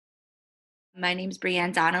My name's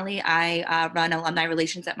Brianne Donnelly. I run alumni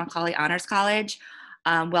relations at Macaulay Honors College.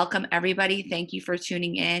 Welcome, everybody. Thank you for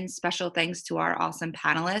tuning in. Special thanks to our awesome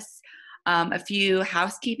panelists. A few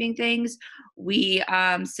housekeeping things. We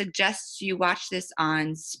suggest you watch this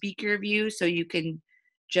on speaker view so you can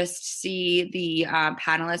just see the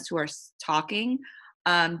panelists who are talking.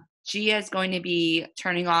 Gia is going to be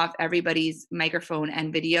turning off everybody's microphone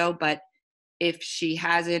and video, but if she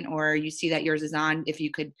hasn't, or you see that yours is on, if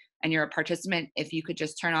you could, and you're a participant, if you could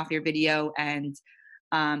just turn off your video and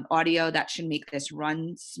audio, that should make this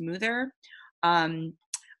run smoother. I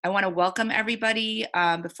want to welcome everybody.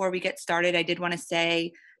 Before we get started, I did want to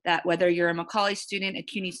say that whether you're a Macaulay student, a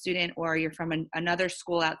CUNY student, or you're from another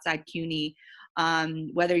school outside CUNY,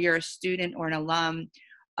 whether you're a student or an alum,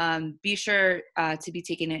 be sure to be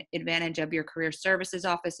taking advantage of your career services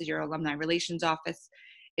office, your alumni relations office.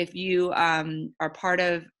 If you are part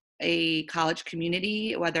of a college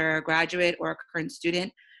community, whether a graduate or a current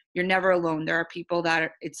student, you're never alone. There are people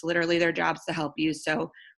that it's literally their jobs to help you.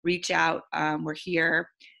 So reach out. We're here,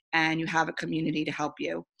 and you have a community to help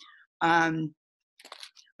you.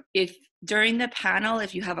 If during the panel,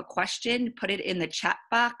 if you have a question, put it in the chat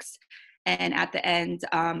box. And at the end,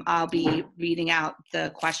 I'll be reading out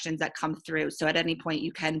the questions that come through. So at any point,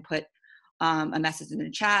 you can put a message in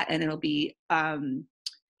the chat, and it'll be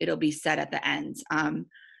said at the end.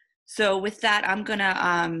 So with that, I'm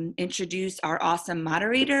gonna introduce our awesome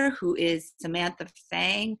moderator, who is Samantha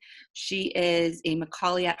Fang. She is a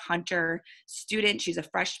Macaulay at Hunter student. She's a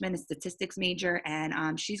freshman, a statistics major,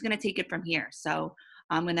 and she's gonna take it from here. So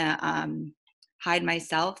I'm gonna hide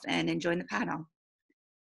myself and join the panel.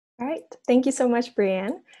 All right, thank you so much,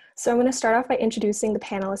 Brianne. So I'm going to start off by introducing the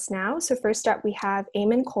panelists now. So first up, we have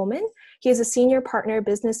Eamon Coleman. He is a Senior Partner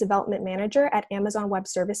Business Development Manager at Amazon Web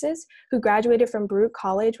Services, who graduated from Baruch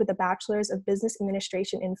College with a Bachelor's of Business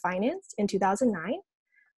Administration in Finance in 2009.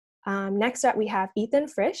 Next up, we have Ethan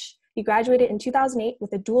Frisch. He graduated in 2008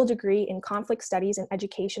 with a dual degree in Conflict Studies in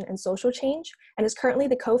Education and Social Change, and is currently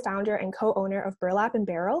the co-founder and co-owner of Burlap and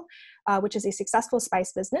Barrel, which is a successful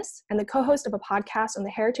spice business, and the co-host of a podcast on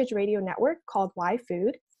the Heritage Radio Network called Why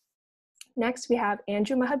Food. Next, we have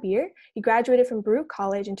Andrew Mahabir. He graduated from Baruch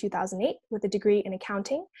College in 2008 with a degree in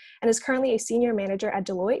accounting, and is currently a senior manager at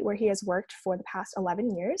Deloitte, where he has worked for the past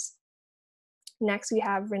 11 years. Next, we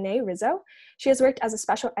have Renee Rizzo. She has worked as a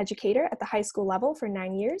special educator at the high school level for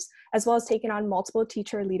 9 years, as well as taken on multiple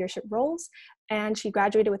teacher leadership roles. And she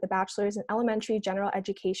graduated with a bachelor's in elementary general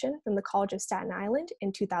education from the College of Staten Island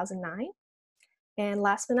in 2009. And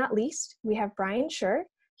last but not least, we have Brian Schur.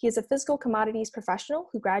 He is a physical commodities professional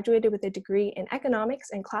who graduated with a degree in economics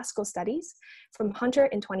and classical studies from Hunter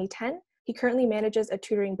in 2010. He currently manages a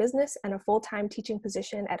tutoring business and a full-time teaching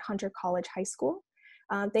position at Hunter College High School.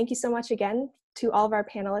 Thank you so much again to all of our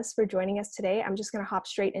panelists for joining us today. I'm just going to hop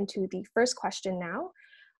straight into the first question now.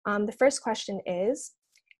 The first question is,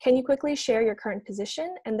 can you quickly share your current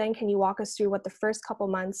position, and then can you walk us through what the first couple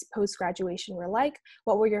months post-graduation were like?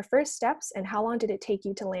 What were your first steps, and how long did it take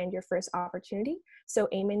you to land your first opportunity? So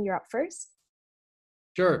Eamon, you're up first.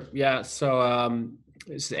 Sure, yeah, so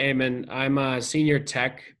this is Eamon. I'm a senior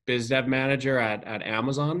tech biz dev manager at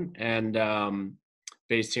Amazon, and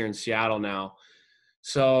based here in Seattle now.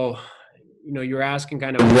 So, you know, you're asking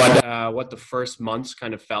kind of what the first months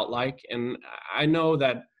kind of felt like. And I know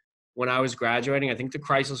that when I was graduating, I think the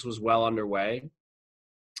crisis was well underway.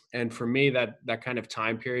 And for me, that kind of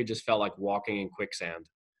time period just felt like walking in quicksand.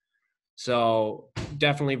 So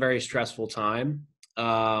definitely very stressful time.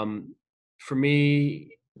 For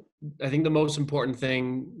me, I think the most important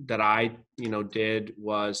thing that I, did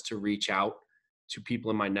was to reach out to people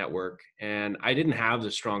in my network. And I didn't have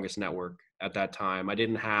the strongest network at that time. I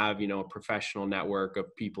didn't have, a professional network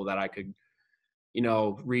of people that I could,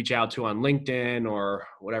 reach out to on LinkedIn or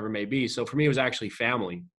whatever it may be. So for me, it was actually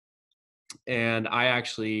family. And I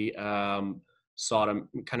actually sought a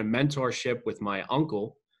kind of mentorship with my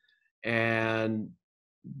uncle. And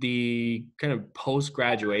the kind of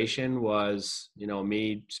post-graduation was,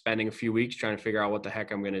 me spending a few weeks trying to figure out what the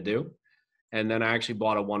heck I'm going to do. And then I actually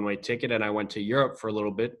bought a one-way ticket and I went to Europe for a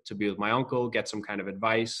little bit to be with my uncle, get some kind of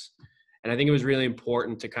advice. And I think it was really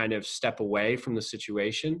important to kind of step away from the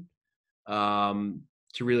situation,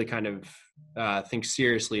 to really kind of think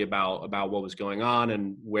seriously about what was going on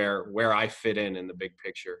and where I fit in the big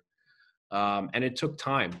picture. And it took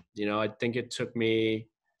time. I think it took me,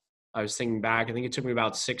 I was thinking back, I think it took me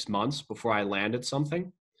about 6 months before I landed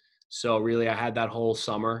something. So really I had that whole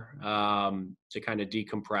summer to kind of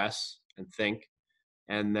decompress and think.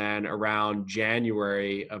 And then around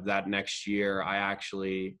January of that next year, I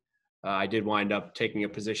actually, I did wind up taking a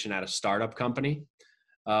position at a startup company.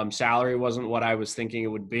 Salary wasn't what I was thinking it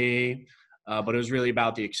would be, but it was really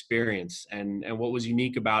about the experience. And what was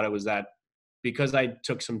unique about it was that because I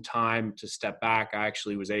took some time to step back, I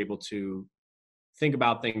actually was able to think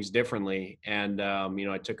about things differently. And,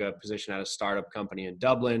 I took a position at a startup company in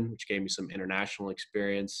Dublin, which gave me some international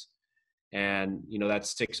experience. And, that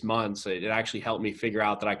 6 months, it actually helped me figure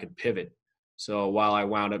out that I could pivot. So while I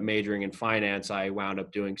wound up majoring in finance, I wound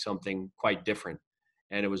up doing something quite different.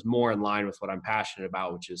 And it was more in line with what I'm passionate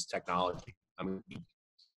about, which is technology.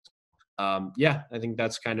 I think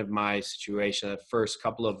that's kind of my situation. The first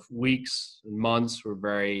couple of weeks and months were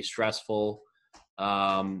very stressful.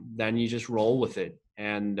 Then you just roll with it,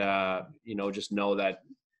 and just know that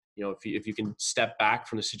if you can step back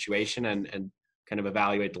from the situation and kind of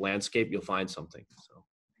evaluate the landscape, you'll find something. So. All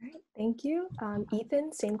right, thank you.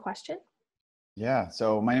 Ethan, same question. Yeah,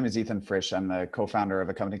 so my name is Ethan Frisch. I'm the co-founder of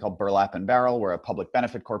a company called Burlap and Barrel. We're a public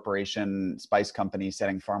benefit corporation, spice company,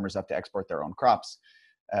 setting farmers up to export their own crops,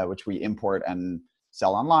 which we import and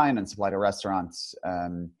sell online and supply to restaurants.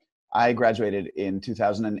 I graduated in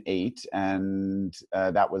 2008, and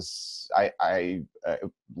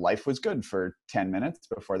life was good for 10 minutes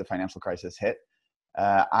before the financial crisis hit.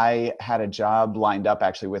 I had a job lined up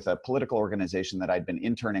actually with a political organization that I'd been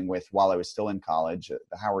interning with while I was still in college,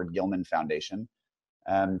 the Howard Gilman Foundation.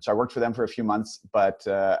 So I worked for them for a few months, but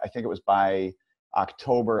I think it was by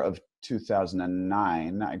October of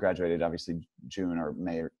 2009, I graduated obviously June or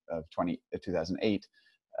May of 2008.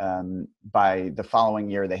 By the following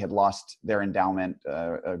year, they had lost their endowment,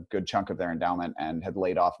 a good chunk of their endowment, and had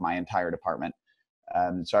laid off my entire department.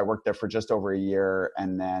 So I worked there for just over a year,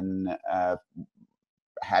 and then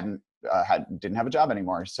didn't have a job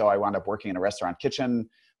anymore. So I wound up working in a restaurant kitchen,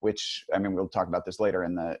 which, I mean, we'll talk about this later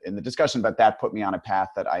in the discussion, but that put me on a path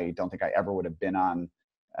that I don't think I ever would have been on,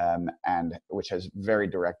 and which has very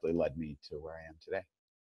directly led me to where I am today.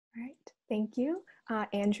 All right, thank you.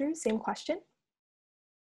 Andrew, same question.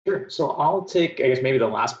 Sure. So I'll take, I guess, maybe the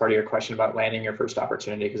last part of your question about landing your first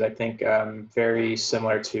opportunity, because I think very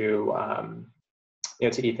similar to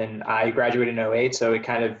Ethan. I graduated in 2008, so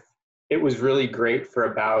it was really great for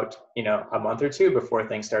about a month or two before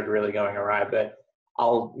things started really going awry. But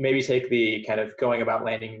I'll maybe take the kind of going about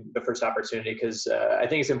landing the first opportunity, because I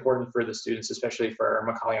think it's important for the students, especially for our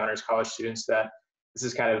Macaulay Honors College students, that this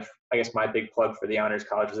is kind of, I guess, my big plug for the Honors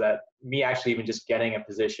College, is that me actually even just getting a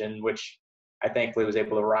position, which I thankfully was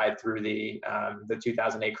able to ride through the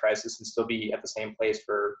 2008 crisis and still be at the same place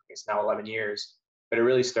for, it's now 11 years. But it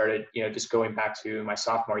really started, just going back to my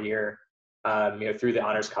sophomore year, through the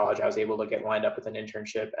Honors College, I was able to get lined up with an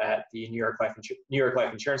internship at the New York Life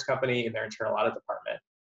Insurance Company in their internal audit department.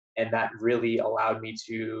 And that really allowed me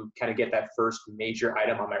to kind of get that first major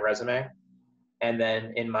item on my resume. And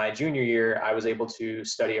then in my junior year, I was able to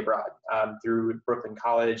study abroad. Through Brooklyn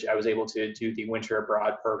College, I was able to do the winter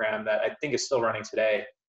abroad program that I think is still running today,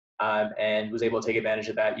 and was able to take advantage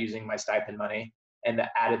of that using my stipend money, and that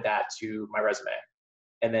added that to my resume.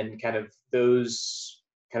 And then kind of those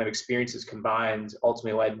kind of experiences combined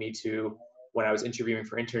ultimately led me to, when I was interviewing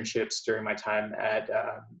for internships during my time at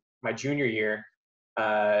my junior year,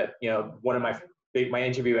 one of my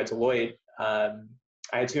interview at Deloitte,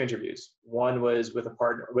 I had two interviews. One was with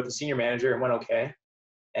a senior manager, and went okay.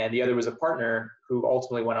 And the other was a partner who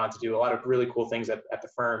ultimately went on to do a lot of really cool things at the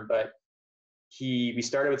firm. But we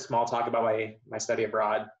started with small talk about my study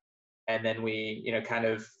abroad. And then we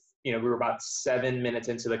were about 7 minutes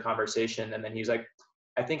into the conversation. And then he was like,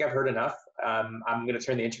 I think I've heard enough. I'm going to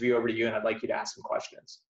turn the interview over to you, and I'd like you to ask some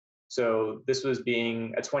questions. So this was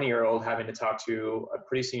being a 20-year-old having to talk to a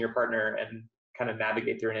pretty senior partner and kind of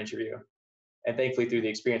navigate through an interview. And thankfully, through the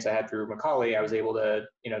experience I had through Macaulay, I was able to,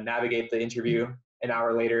 navigate the interview. An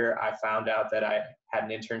hour later, I found out that I had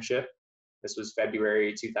an internship. This was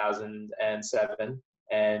February 2007,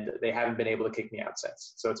 and they haven't been able to kick me out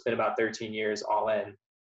since. So it's been about 13 years all in,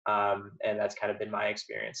 and that's kind of been my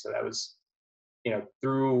experience. So that was,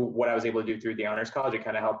 through what I was able to do through the Honors College, it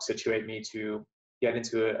kind of helped situate me to get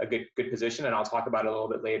into a good position. And I'll talk about it a little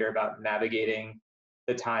bit later about navigating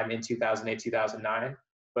the time in 2008, 2009.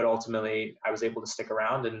 But ultimately, I was able to stick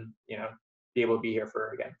around and, be able to be here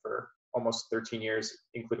for almost 13 years,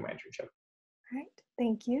 including my internship. All right,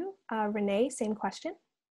 thank you. Renee, same question.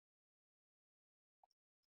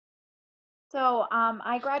 So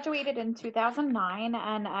I graduated in 2009,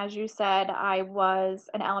 and as you said, I was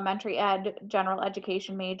an elementary ed general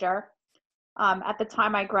education major. At the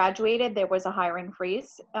time I graduated, there was a hiring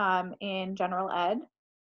freeze in general ed.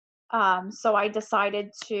 So I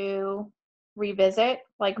decided to revisit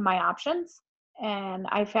my options, and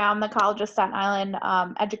I found the College of Staten Island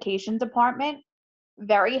education department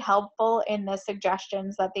very helpful in the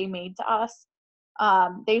suggestions that they made to us.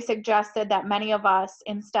 They suggested that many of us,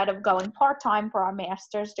 instead of going part-time for our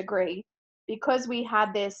master's degree, because we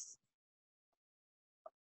had this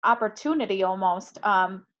opportunity almost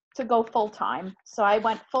to go full-time. So I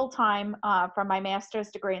went full-time for my master's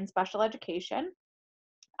degree in special education.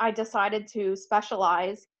 I decided to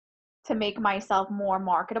specialize to make myself more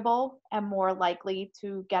marketable and more likely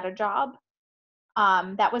to get a job.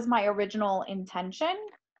 That was my original intention.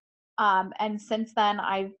 And since then,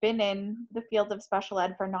 I've been in the field of special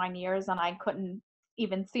ed for 9 years, and I couldn't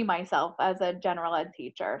even see myself as a general ed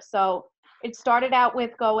teacher. So it started out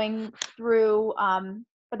with going through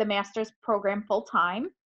for the master's program full time.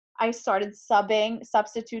 I started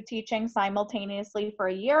substitute teaching simultaneously for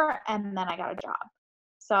a year, and then I got a job.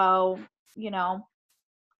 So,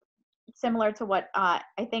 similar to what I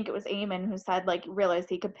think it was Eamon who said, like, realized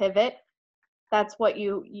he could pivot. That's what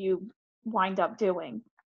you wind up doing.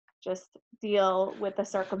 Just deal with the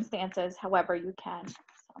circumstances however you can. So.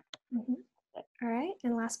 Mm-hmm. All right,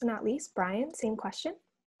 and last but not least, Brian, same question.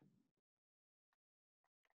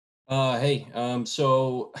 Hey,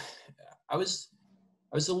 so I was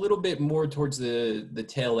a little bit more towards the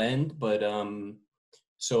tail end, but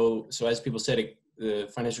so as people said, the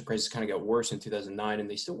financial crisis kind of got worse in 2009, and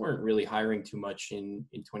they still weren't really hiring too much in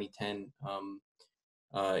 2010.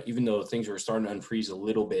 Even though things were starting to unfreeze a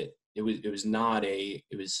little bit, it was not a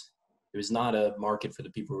market for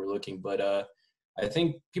the people who were looking. But I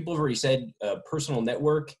think people have already said personal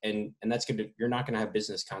network, and that's you're not gonna have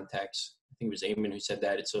business contacts. I think it was Eamon who said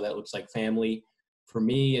that. So that looks like family. For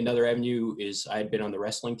me, another avenue is I had been on the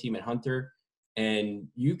wrestling team at Hunter, and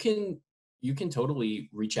you can totally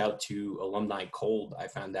reach out to alumni cold. I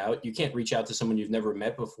found out you can't reach out to someone you've never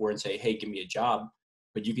met before and say, hey, give me a job.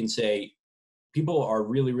 But you can say, people are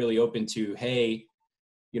really, really open to, hey,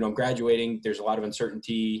 I'm graduating. There's a lot of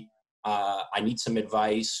uncertainty. I need some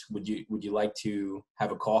advice. Would you like to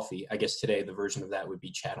have a coffee? I guess today the version of that would be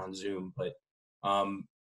chat on Zoom, but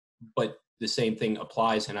the same thing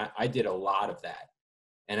applies. And I did a lot of that.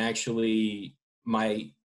 And actually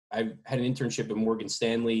I had an internship at Morgan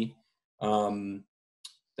Stanley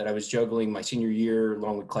that I was juggling my senior year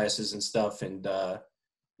along with classes and stuff. And,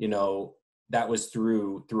 that was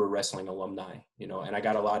through a wrestling alumni, and I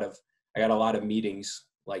got a lot of meetings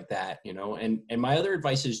like that, and my other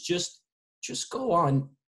advice is just go on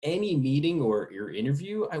any meeting or your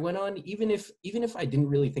interview I went on, even if I didn't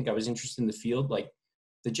really think I was interested in the field. Like,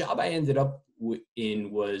 the job I ended up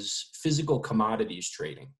in was physical commodities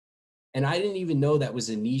trading. And I didn't even know that was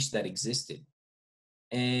a niche that existed.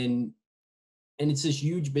 And it's this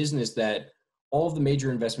huge business that all of the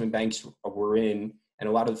major investment banks were in, and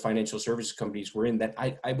a lot of the financial services companies were in, that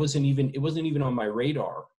it wasn't even on my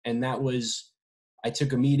radar. And that was, I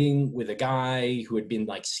took a meeting with a guy who had been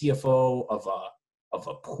like CFO of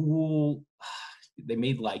a pool. They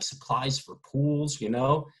made like supplies for pools,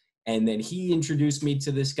 and then he introduced me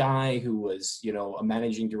to this guy who was, a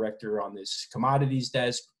managing director on this commodities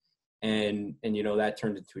desk. And that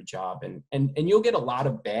turned into a job. And you'll get a lot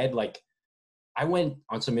of bad, like, I went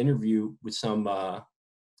on some interview with some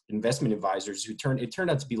investment advisors it turned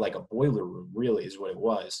out to be like a boiler room, really, is what it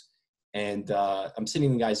was. And I'm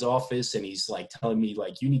sitting in the guy's office, and he's like telling me,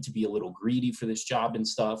 like, you need to be a little greedy for this job and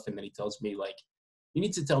stuff. And then he tells me, like, you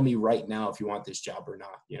need to tell me right now if you want this job or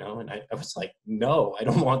not, and I was like, no, I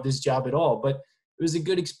don't want this job at all. But it was a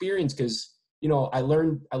good experience because, I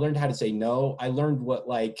learned how to say no. I learned what,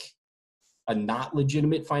 like, a not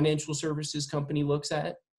legitimate financial services company looks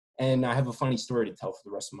at. And I have a funny story to tell for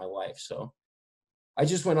the rest of my life. So I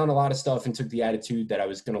just went on a lot of stuff and took the attitude that I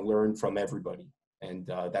was going to learn from everybody, and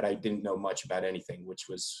that I didn't know much about anything, which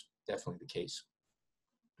was definitely the case.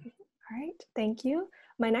 All right, thank you.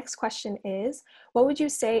 My next question is, what would you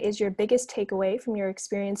say is your biggest takeaway from your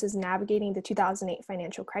experiences navigating the 2008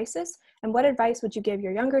 financial crisis? And what advice would you give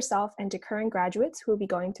your younger self and to current graduates who will be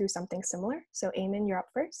going through something similar? So Eamon, you're up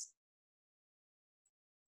first.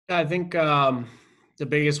 I think the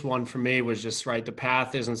biggest one for me was just, right, the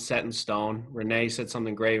path isn't set in stone. Renee said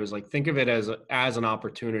something great. It was like, think of it as an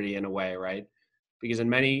opportunity in a way, right? Because in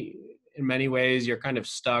many ways, you're kind of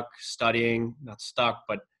stuck studying, not stuck,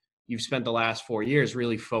 but you've spent the last 4 years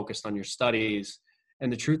really focused on your studies.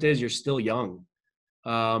 And the truth is, you're still young.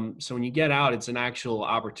 So when you get out, it's an actual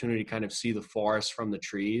opportunity to kind of see the forest from the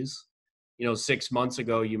trees. 6 months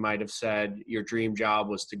ago, you might have said your dream job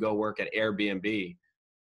was to go work at Airbnb.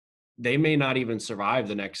 They may not even survive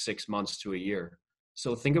the next 6 months to a year.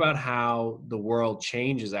 So think about how the world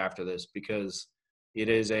changes after this, because it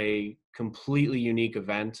is a completely unique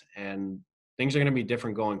event and things are going to be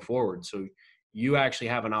different going forward. So you actually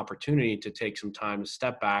have an opportunity to take some time to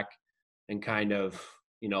step back and kind of,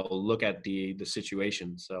 look at the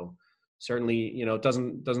situation. So certainly, it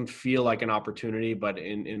doesn't feel like an opportunity, but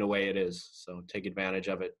in a way it is. So take advantage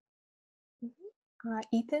of it.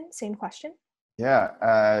 Ethan, same question.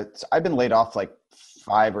 Yeah, so I've been laid off like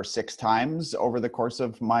 5 or 6 times over the course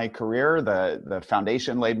of my career. The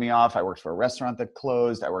foundation laid me off. I worked for a restaurant that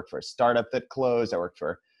closed. I worked for a startup that closed. I worked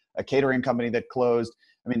for a catering company that closed.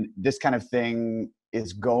 I mean, this kind of thing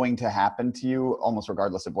is going to happen to you almost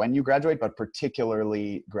regardless of when you graduate, but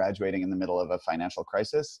particularly graduating in the middle of a financial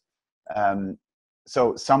crisis.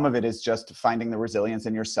 So some of it is just finding the resilience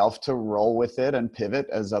in yourself to roll with it and pivot,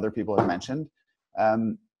 as other people have mentioned.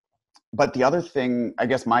 But the other thing, I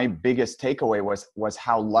guess my biggest takeaway was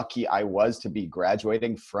how lucky I was to be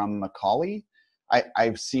graduating from Macaulay.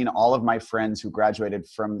 I've seen all of my friends who graduated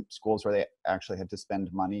from schools where they actually had to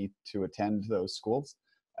spend money to attend those schools.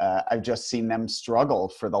 I've just seen them struggle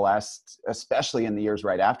for the last, especially in the years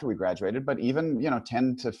right after we graduated, but even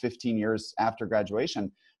 10 to 15 years after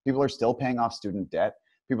graduation, people are still paying off student debt.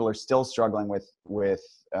 People are still struggling with both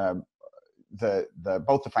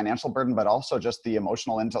the financial burden, but also just the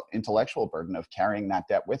emotional, intellectual burden of carrying that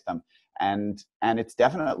debt with them. And it's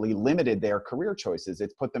definitely limited their career choices.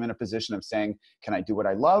 It's put them in a position of saying, can I do what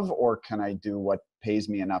I love, or can I do what pays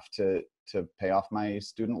me enough to pay off my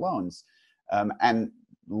student loans? And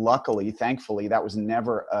luckily, thankfully, that was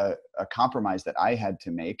never a compromise that I had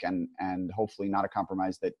to make, and hopefully not a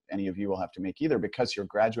compromise that any of you will have to make either, because you're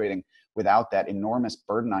graduating without that enormous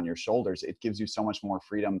burden on your shoulders. It gives you so much more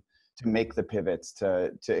freedom to make the pivots,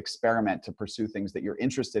 to experiment, to pursue things that you're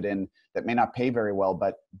interested in that may not pay very well,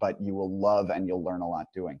 but you will love and you'll learn a lot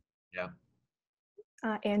doing. Yeah.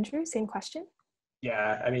 Andrew, same question.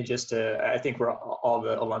 Yeah, I mean, I think we're all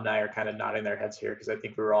the alumni are kind of nodding their heads here, because I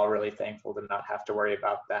think we were all really thankful to not have to worry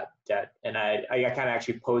about that debt. And I kind of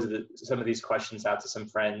actually posed some of these questions out to some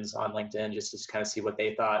friends on LinkedIn just to kind of see what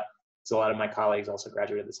they thought. So a lot of my colleagues also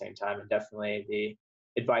graduated at the same time, and definitely the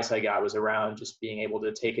advice I got was around just being able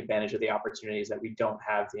to take advantage of the opportunities that we don't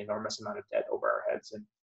have the enormous amount of debt over our heads. And,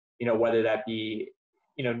 whether that be,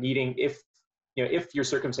 needing, if your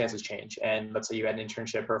circumstances change, and let's say you had an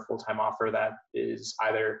internship or a full-time offer that is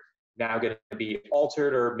either now going to be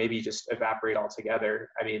altered or maybe just evaporate altogether.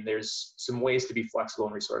 I mean, there's some ways to be flexible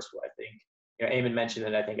and resourceful, I think. Eamon mentioned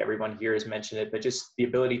it, I think everyone here has mentioned it, but just the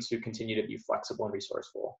ability to continue to be flexible and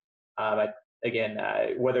resourceful.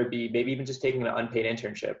 Whether it be maybe even just taking an unpaid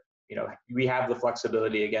internship, we have the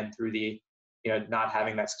flexibility again through the, not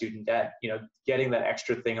having that student debt, getting that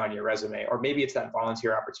extra thing on your resume, or maybe it's that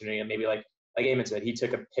volunteer opportunity. And maybe like Eamon said, he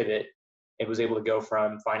took a pivot and was able to go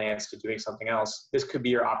from finance to doing something else. This could be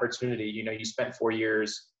your opportunity. You spent 4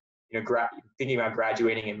 years, thinking about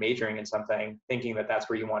graduating and majoring in something, thinking that that's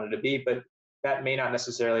where you wanted to be, but that may not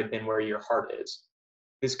necessarily have been where your heart is.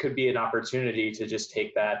 This could be an opportunity to just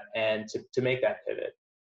take that and to make that pivot,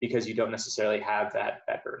 because you don't necessarily have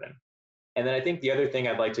that burden. And then I think the other thing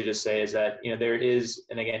I'd like to just say is that, there is,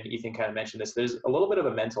 and again, Ethan kind of mentioned this, there's a little bit of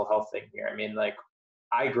a mental health thing here. I mean, like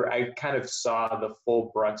I kind of saw the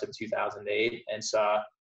full brunt of 2008 and saw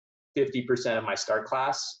 50% of my start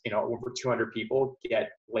class, over 200 people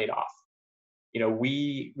get laid off.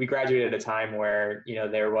 We graduated at a time where,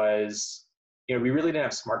 there was, we really didn't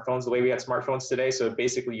have smartphones the way we had smartphones today. So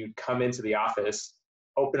basically you'd come into the office,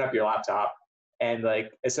 open up your laptop, and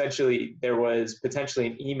like essentially there was potentially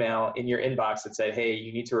an email in your inbox that said, hey,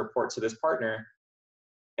 you need to report to this partner.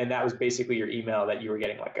 And that was basically your email that you were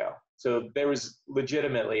getting let go. So there was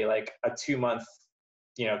legitimately like a 2-month,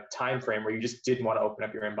 time frame where you just didn't want to open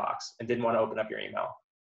up your inbox and didn't want to open up your email.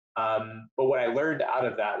 But what I learned out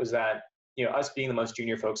of that was that, us being the most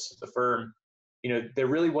junior folks at the firm, there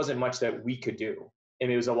really wasn't much that we could do.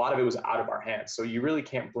 And a lot of it was out of our hands. So you really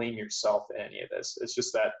can't blame yourself in any of this. It's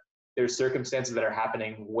just that there's circumstances that are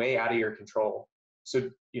happening way out of your control. So,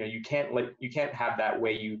 you can't have that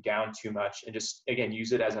weigh you down too much, and just, again,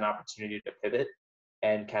 use it as an opportunity to pivot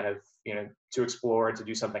and kind of, to explore and to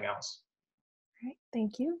do something else. All right,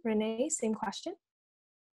 thank you. Renee, same question.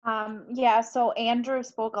 Yeah, so Andrew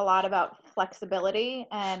spoke a lot about flexibility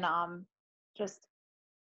and just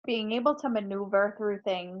being able to maneuver through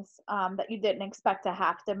things that you didn't expect to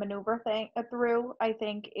have to maneuver through, I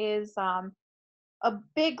think is a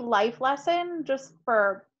big life lesson, just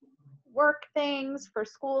for work things, for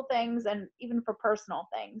school things, and even for personal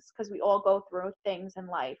things, because we all go through things in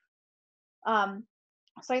life.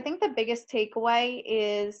 So I think the biggest takeaway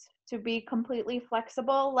is to be completely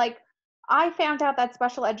flexible. Like, I found out that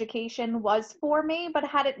special education was for me, but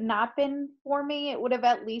had it not been for me, it would have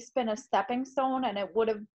at least been a stepping stone, and it would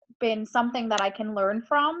have been something that I can learn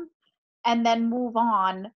from. and then move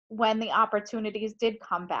on when the opportunities did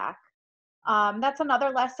come back. That's another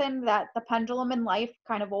lesson, that the pendulum in life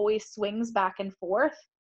kind of always swings back and forth.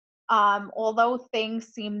 Although things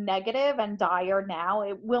seem negative and dire now,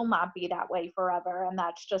 it will not be that way forever. And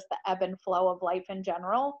that's just the ebb and flow of life in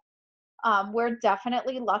general. We're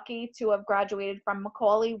definitely lucky to have graduated from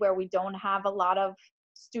Macaulay, where we don't have a lot of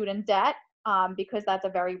student debt, because that's a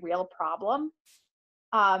very real problem.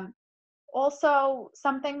 Also,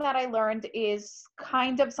 something that I learned is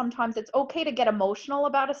kind of sometimes it's okay to get emotional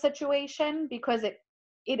about a situation, because it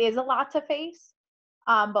is a lot to face.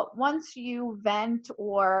 But once you vent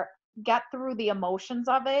or get through the emotions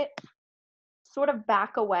of it, sort of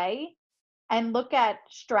back away and look at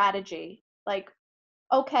strategy. Like,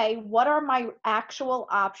 okay, what are my actual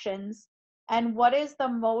options, and what is the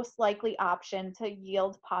most likely option to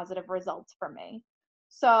yield positive results for me?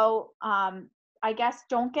 So, I guess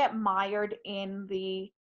don't get mired in the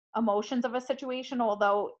emotions of a situation,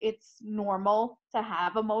 although it's normal to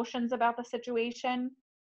have emotions about the situation,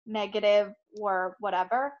 negative or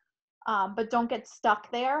whatever. But don't get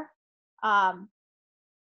stuck there. Um,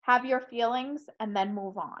 have your feelings and then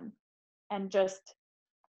move on and just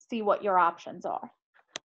see what your options are.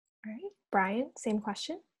 All right, Brian, same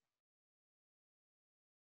question.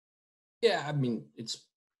 Yeah, I mean, it's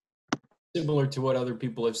similar to what other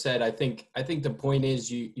people have said. I think the point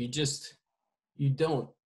is you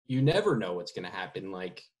never know what's going to happen.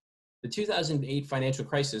 Like the 2008 financial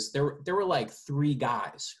crisis, there were like 3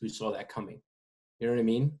 guys who saw that coming. You know what I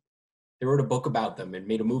mean? They wrote a book about them and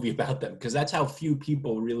made a movie about them, because that's how few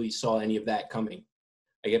people really saw any of that coming.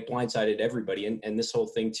 I get blindsided everybody, and this whole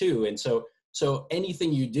thing too. And so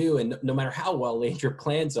anything you do, and no matter how well laid your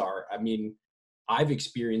plans are, I mean, I've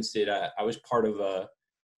experienced it. I was part of a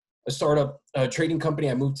startup trading company.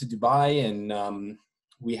 I moved to Dubai, and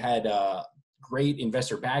we had great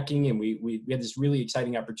investor backing, and we had this really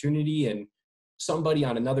exciting opportunity. And somebody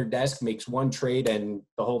on another desk makes one trade, and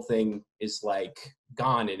the whole thing is like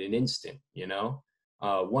gone in an instant. You know,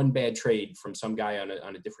 one bad trade from some guy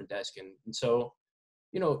on a different desk, and so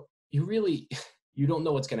you really you don't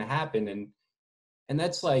know what's going to happen, and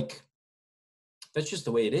that's just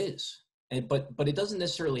the way it is. And but it doesn't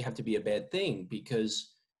necessarily have to be a bad thing,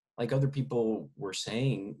 because like other people were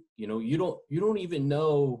saying, you don't even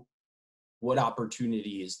know what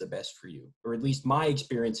opportunity is the best for you. Or at least my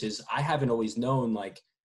experience is, I haven't always known. Like,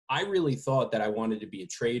 I really thought that I wanted to be a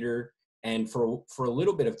trader, and for a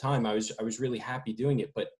little bit of time I was really happy doing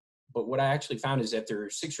it. But what I actually found is, after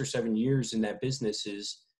 6 or 7 years in that business,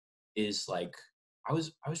 is like I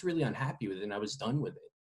was really unhappy with it, and I was done with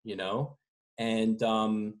it. And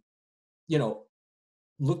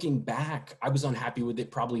looking back, I was unhappy with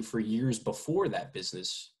it probably for years before that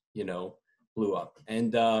business, blew up.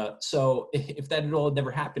 And so if that had all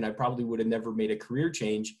never happened, I probably would have never made a career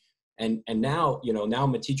change. And now, now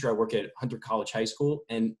I'm a teacher. I work at Hunter College High School,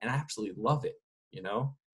 and I absolutely love it,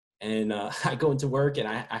 and I go into work, and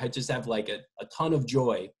I just have like a ton of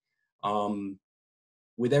joy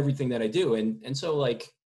with everything that I do. And so, like,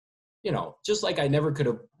 just like I never could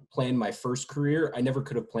have planned my first career, I never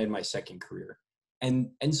could have planned my second career.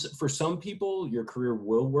 And for some people, your career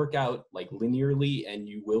will work out like linearly, and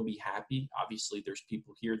you will be happy. Obviously, there's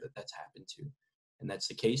people here that's happened to, and that's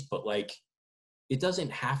the case. But like, it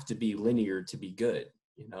doesn't have to be linear to be good,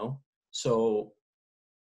 So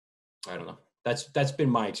I don't know. That's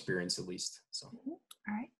been my experience, at least. So. All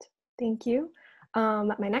right, thank you.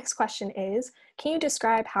 My next question is, can you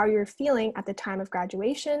describe how you're feeling at the time of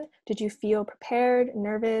graduation? Did you feel prepared,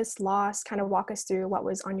 nervous, lost? Kind of walk us through what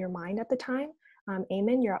was on your mind at the time.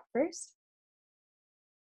 Eamon, you're up first.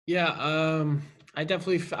 Yeah,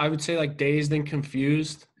 I would say like dazed and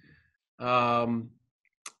confused. I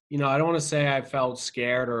don't want to say I felt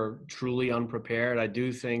scared or truly unprepared. I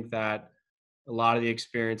do think that a lot of the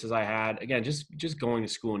experiences I had, again, just going to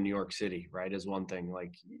school in New York City, right, is one thing.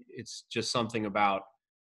 Like, it's just something about,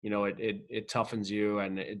 it toughens you,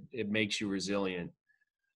 and it makes you resilient.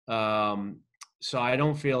 So I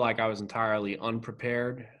don't feel like I was entirely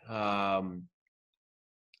unprepared. I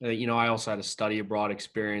also had a study abroad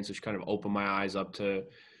experience, which kind of opened my eyes up to,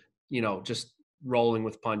 just rolling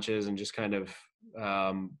with punches and just kind of,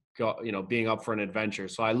 being up for an adventure.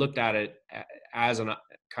 So I looked at it as a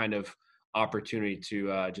kind of opportunity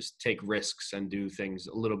to just take risks and do things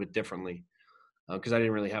a little bit differently, because I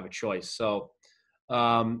didn't really have a choice. So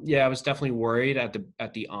I was definitely worried at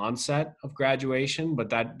the onset of graduation, but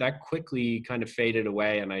that quickly kind of faded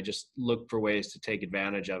away, and I just looked for ways to take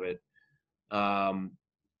advantage of it.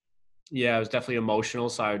 It was definitely emotional.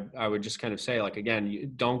 So I would just kind of say, like, again, you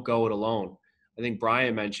don't go it alone. I think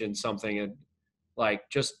Brian mentioned something like,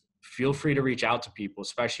 just feel free to reach out to people,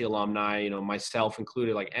 especially alumni, you know, myself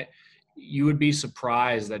included. Like, you would be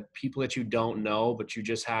surprised that people that you don't know, but you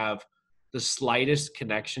just have the slightest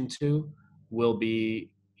connection to, will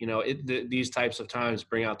be, you know, these types of times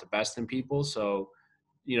bring out the best in people. So,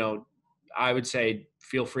 you know, I would say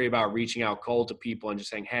feel free about reaching out cold to people and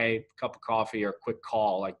just saying, hey, cup of coffee or quick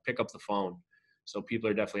call, like pick up the phone. So people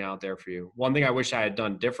are definitely out there for you. One thing I wish I had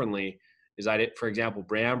done differently is for example,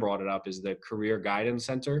 Brian brought it up, is the Career Guidance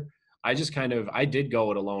Center. I did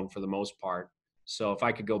go it alone for the most part. So if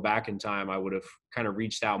I could go back in time, I would have kind of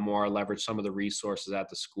reached out more, leveraged some of the resources at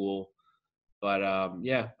the school. But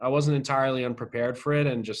yeah, I wasn't entirely unprepared for it,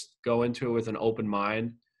 and just go into it with an open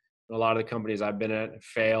mind. A lot of the companies I've been at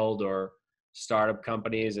failed, or startup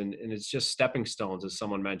companies, and it's just stepping stones, as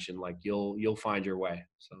someone mentioned. Like, you'll find your way.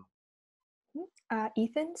 So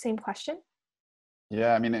Ethan, same question.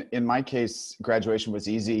 Yeah, I mean, in my case, graduation was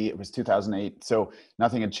easy. It was 2008, so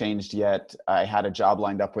nothing had changed yet. I had a job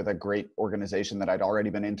lined up with a great organization that I'd already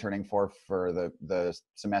been interning for the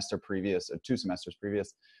semester previous, 2 semesters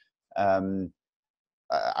previous.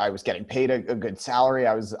 I was getting paid a good salary.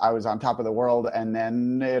 I was on top of the world, and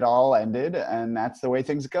then it all ended. And that's the way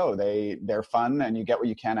things go. They're fun, and you get what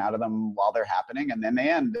you can out of them while they're happening, and then they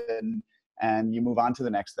end, and you move on to the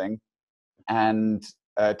next thing. And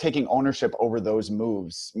taking ownership over those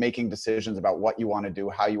moves, making decisions about what you want to do,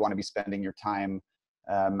 how you want to be spending your time.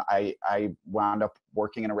 I wound up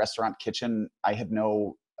working in a restaurant kitchen. I had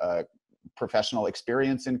no professional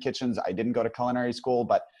experience in kitchens. I didn't go to culinary school,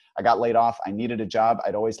 but I got laid off. I needed a job.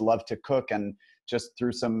 I'd always loved to cook, and just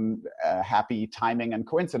through some happy timing and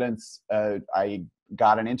coincidence, I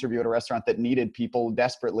got an interview at a restaurant that needed people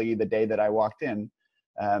desperately the day that I walked in.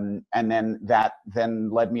 And then that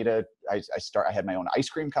led me to, I had my own ice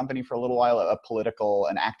cream company for a little while,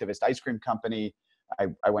 an activist ice cream company.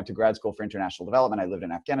 I went to grad school for international development. I lived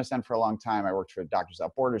in Afghanistan for a long time. I worked for Doctors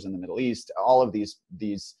Without Borders in the Middle East. All of these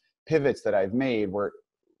pivots that I've made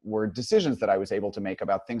were decisions that I was able to make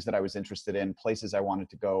about things that I was interested in, places I wanted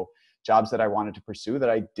to go, jobs that I wanted to pursue, that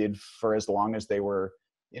I did for as long as they were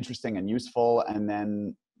interesting and useful, and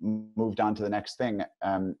then moved on to the next thing.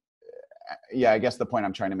 Yeah, I guess the point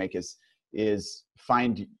I'm trying to make is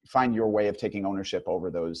find your way of taking ownership over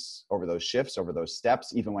those shifts, over those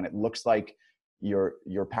steps, even when it looks like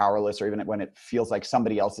you're powerless, or even when it feels like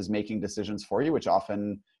somebody else is making decisions for you, which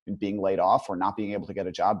often, being laid off or not being able to get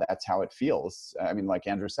a job, that's how it feels. I mean, like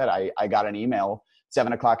Andrew said, I got an email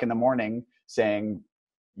 7 o'clock in the morning saying,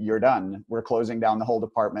 you're done. We're closing down the whole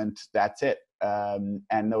department. That's it.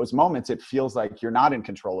 And those moments, it feels like you're not in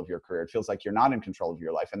control of your career. It feels like you're not in control of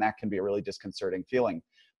your life. And that can be a really disconcerting feeling.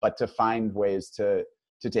 But to find ways to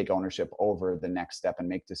take ownership over the next step and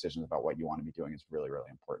make decisions about what you want to be doing is really, really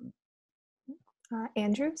important.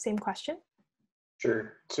 Andrew, same question.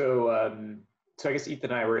 Sure. So I guess Ethan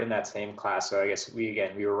and I were in that same class. So I guess we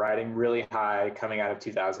were riding really high coming out of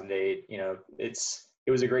 2008. You know, it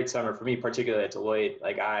was a great summer for me, particularly at Deloitte.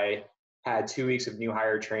 Like, I had 2 weeks of new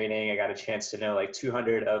hire training. I got a chance to know like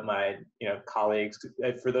 200 of my, colleagues.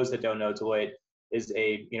 For those that don't know, Deloitte is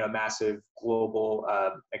a, massive global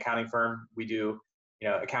accounting firm. We do,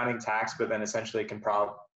 accounting, tax, but then essentially can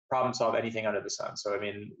problem solve anything under the sun. So, I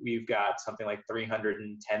mean, we've got something like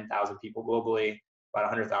 310,000 people globally, about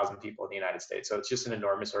 100,000 people in the United States. So it's just an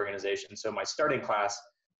enormous organization. So my starting class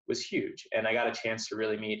was huge, and I got a chance to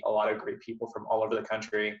really meet a lot of great people from all over the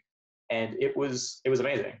country. And it was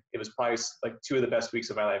amazing. It was probably like 2 of the best weeks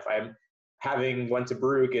of my life. Having went to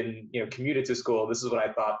Baruch and, commuted to school, this is what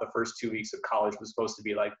I thought the first 2 weeks of college was supposed to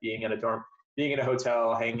be like: being in a dorm, being in a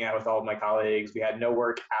hotel, hanging out with all of my colleagues. We had no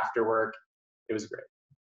work after work. It was great.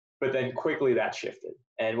 But then quickly that shifted.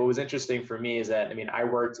 And what was interesting for me is that, I mean, I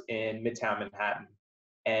worked in Midtown Manhattan,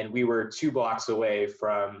 and we were 2 blocks away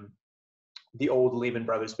from the old Lehman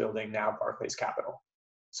Brothers building, now Barclays Capital.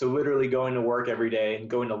 So literally going to work every day and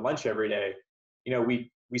going to lunch every day,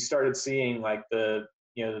 we started seeing like the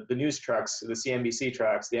news trucks, the CNBC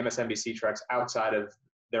trucks, the MSNBC trucks outside of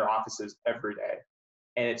their offices every day.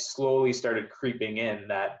 And it slowly started creeping in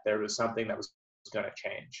that there was something that was going to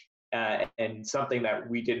change. And something that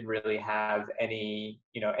we didn't really have any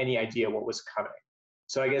idea what was coming.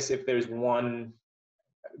 So I guess if there's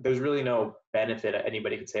really no benefit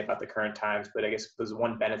anybody could say about the current times, but I guess if there's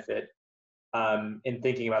one benefit in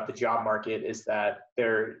thinking about the job market, is that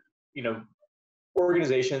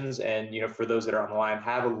organizations and, for those that are on the line,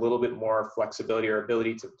 have a little bit more flexibility or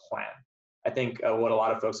ability to plan. I think what a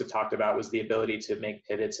lot of folks have talked about was the ability to make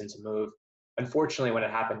pivots and to move. Unfortunately, when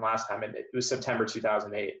it happened last time, and it was September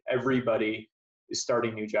 2008, everybody is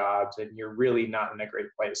starting new jobs, and you're really not in a great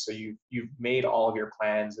place. So you've made all of your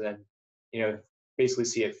plans, and basically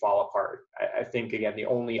see it fall apart. I think, again, the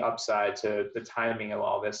only upside to the timing of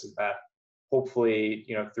all this is that hopefully,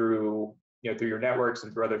 through your networks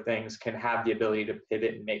and through other things, can have the ability to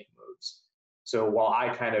pivot and make moves. So while I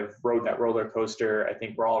kind of rode that roller coaster, I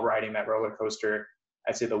think we're all riding that roller coaster.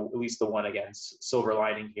 I'd say at least the one, again, silver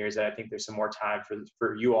lining here is that I think there's some more time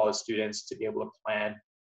for you all as students to be able to plan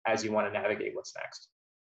as you want to navigate what's next.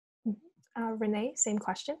 Renee, same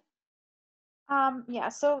question. Yeah,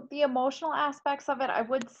 so the emotional aspects of it, I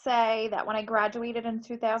would say that when I graduated in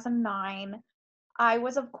 2009, I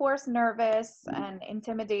was, of course, nervous and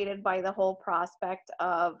intimidated by the whole prospect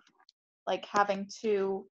of like having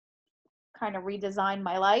to kind of redesign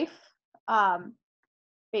my life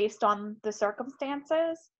based on the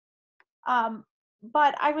circumstances.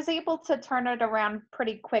 But I was able to turn it around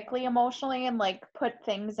pretty quickly emotionally and like put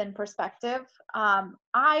things in perspective.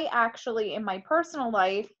 I actually, in my personal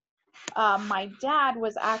life, my dad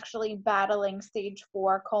was actually battling stage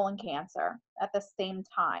 4 colon cancer at the same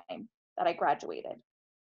time that I graduated.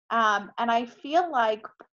 And I feel like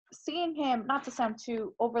seeing him, not to sound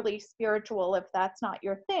too overly spiritual if that's not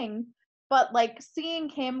your thing, but like seeing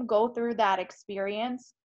him go through that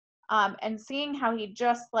experience and seeing how he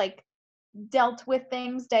just like dealt with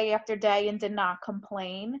things day after day and did not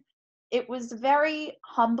complain, it was very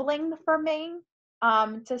humbling for me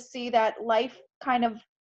to see that life kind of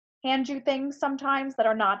hands you things sometimes that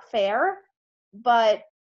are not fair, but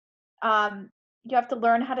you have to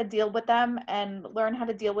learn how to deal with them and learn how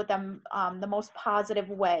to deal with them the most positive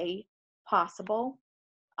way possible.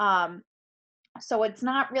 So it's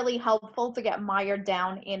not really helpful to get mired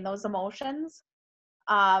down in those emotions.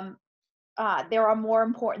 There are more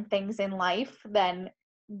important things in life than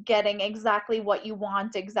getting exactly what you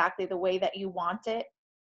want, exactly the way that you want it.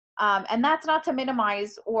 And that's not to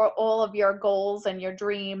minimize all of your goals and your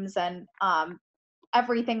dreams and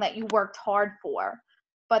everything that you worked hard for.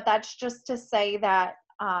 But that's just to say that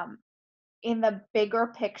in the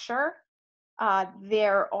bigger picture,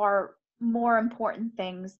 there are more important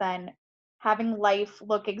things than having life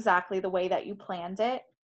look exactly the way that you planned it.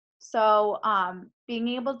 So being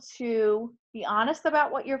able to be honest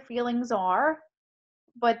about what your feelings are,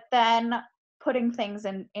 but then putting things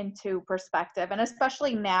into perspective. And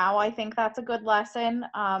especially now, I think that's a good lesson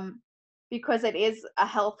because it is a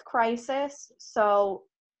health crisis. So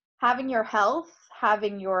having your health,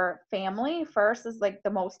 having your family first is like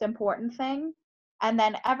the most important thing. And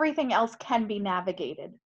then everything else can be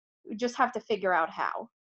navigated. You just have to figure out how.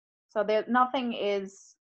 So nothing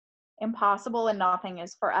is impossible and nothing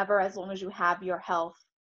is forever as long as you have your health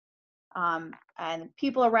and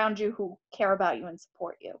people around you who care about you and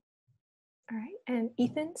support you. All right. And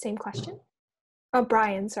Ethan, same question. Oh,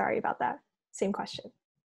 Brian, sorry about that. Same question.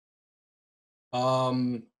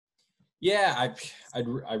 Yeah,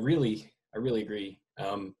 I really agree.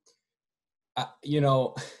 I'll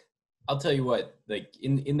tell you what, like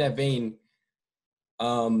in that vein,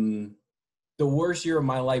 the worst year of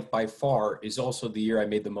my life by far is also the year I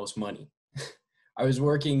made the most money. I was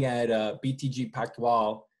working at BTG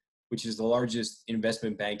Pactual, which is the largest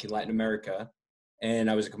investment bank in Latin America.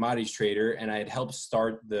 And I was a commodities trader, and I had helped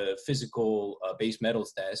start the physical base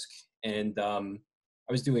metals desk. And I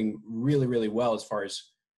was doing really, really well as far as,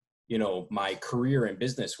 my career and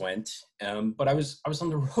business went. But I was on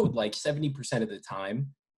the road like 70% of the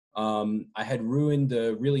time. I had ruined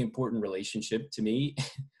a really important relationship to me.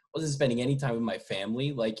 Wasn't spending any time with my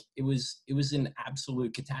family. Like it was an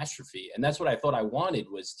absolute catastrophe. And that's what I thought I wanted,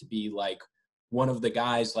 was to be like one of the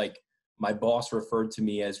guys, like my boss referred to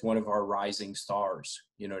me as one of our rising stars,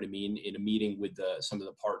 you know what I mean? In a meeting with some of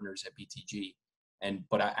the partners at BTG.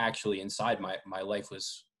 But I actually inside my life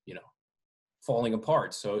was, falling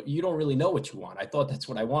apart. So you don't really know what you want. I thought that's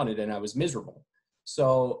what I wanted and I was miserable.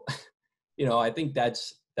 So, I think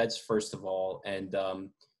that's first of all. And,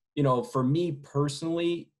 for me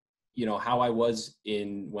personally, how I was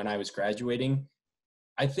when I was graduating,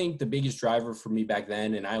 I think the biggest driver for me back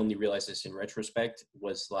then, and I only realized this in retrospect,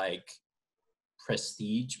 was like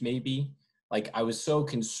prestige maybe. Like I was so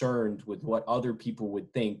concerned with what other people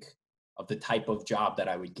would think of the type of job that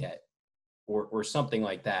I would get or something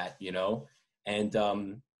like that, And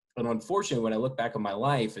unfortunately, when I look back on my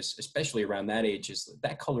life, especially around that age,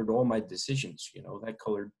 that colored all my decisions, that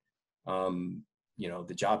colored,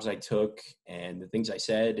 the jobs I took and the things I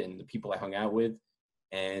said and the people I hung out with.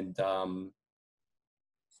 And,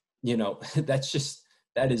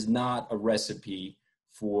 that is not a recipe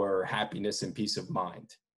for happiness and peace of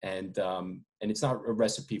mind. And it's not a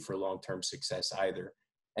recipe for long-term success either.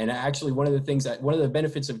 And actually one of the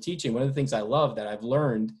benefits of teaching, one of the things I love that I've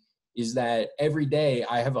learned is that every day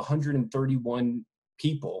I have 131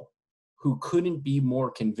 people who couldn't be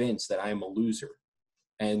more convinced that I'm a loser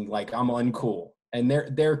and like I'm uncool. And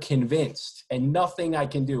they're convinced, and nothing I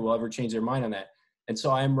can do will ever change their mind on that. And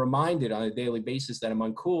so I'm reminded on a daily basis that I'm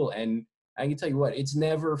uncool. And I can tell you what, it's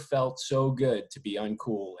never felt so good to be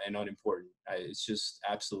uncool and unimportant. It's just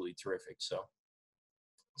absolutely terrific. So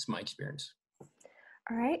it's my experience.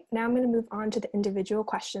 All right, now I'm going to move on to the individual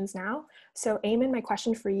questions now. So Eamon, my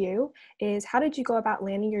question for you is, how did you go about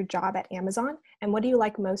landing your job at Amazon, and what do you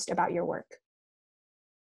like most about your work?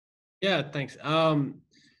 Yeah, thanks.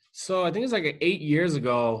 So I think it's like 8 years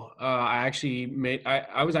ago, I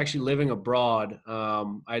was actually living abroad. I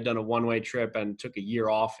had done a one-way trip and took a year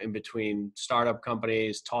off in between startup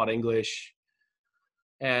companies, taught English.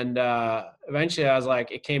 And eventually I was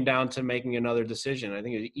like, it came down to making another decision. I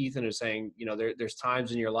think Ethan is saying, there's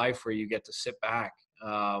times in your life where you get to sit back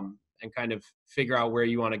and kind of figure out where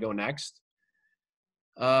you want to go next.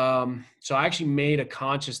 So I actually made a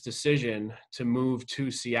conscious decision to move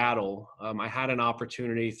to Seattle. I had an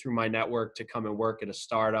opportunity through my network to come and work at a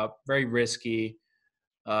startup, very risky,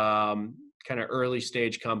 kind of early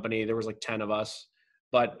stage company. There was like 10 of us.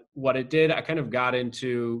 But what it did, I kind of got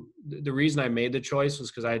into, the reason I made the choice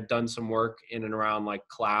was because I had done some work in and around like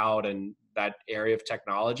cloud and that area of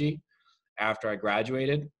technology after I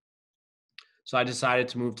graduated. So I decided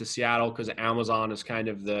to move to Seattle because Amazon is kind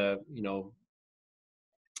of the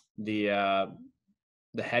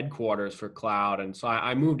headquarters for cloud. And so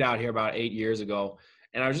I moved out here about 8 years ago,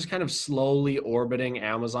 and I was just kind of slowly orbiting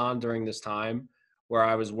Amazon during this time where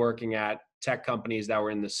I was working at tech companies that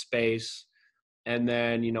were in the space. And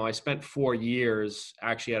then, I spent 4 years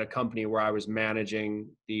actually at a company where I was managing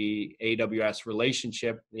the AWS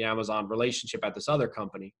relationship, the Amazon relationship at this other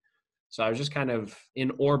company. So I was just kind of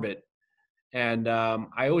in orbit. And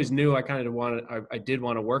I always knew I did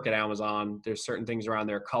want to work at Amazon. There's certain things around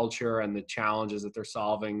their culture and the challenges that they're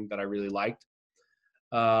solving that I really liked.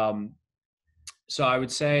 So I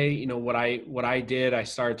would say, what I did, I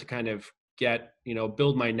started to kind of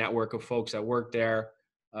build my network of folks that worked there.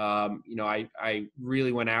 I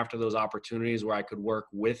really went after those opportunities where I could work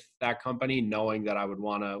with that company, knowing that I would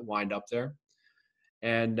want to wind up there.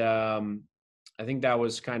 And I think that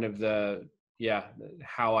was kind of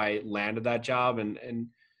how I landed that job. And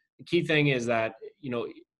the key thing is that,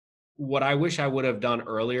 what I wish I would have done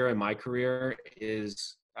earlier in my career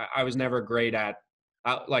is I was never great at,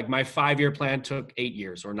 like my 5-year plan took 8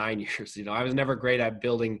 years or 9 years. I was never great at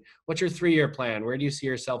building, what's your 3-year plan? Where do you see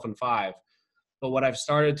yourself in 5? But what I've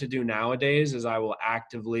started to do nowadays is I will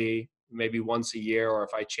actively, maybe once a year, or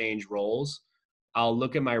if I change roles, I'll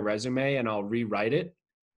look at my resume and I'll rewrite it.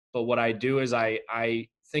 But what I do is I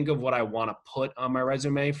think of what I want to put on my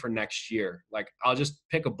resume for next year. Like I'll just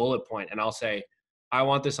pick a bullet point and I'll say, I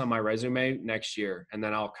want this on my resume next year. And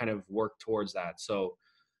then I'll kind of work towards that. So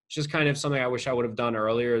it's just kind of something I wish I would have done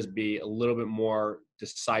earlier, is be a little bit more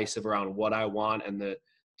decisive around what I want and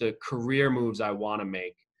the career moves I want to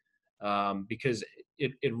make. Because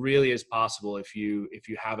it really is possible if you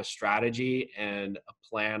have a strategy and a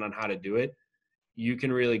plan on how to do it, you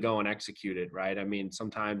can really go and execute it, right? I mean,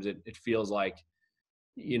 sometimes it feels like,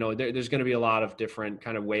 there's going to be a lot of different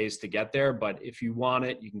kind of ways to get there, but if you want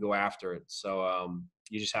it, you can go after it. So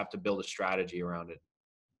you just have to build a strategy around it.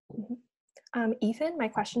 Ethan, my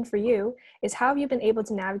question for you is, how have you been able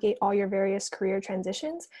to navigate all your various career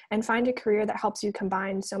transitions and find a career that helps you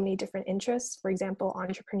combine so many different interests, for example,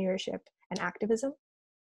 entrepreneurship and activism?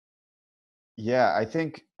 Yeah, I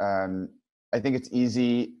think it's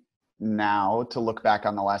easy now to look back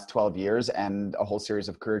on the last 12 years and a whole series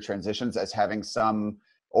of career transitions as having some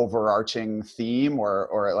overarching theme,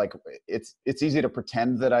 or like it's easy to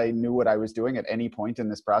pretend that I knew what I was doing at any point in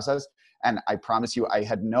this process. And I promise you, I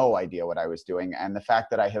had no idea what I was doing. And the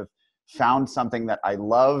fact that I have found something that I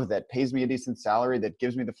love, that pays me a decent salary, that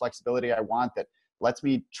gives me the flexibility I want, that lets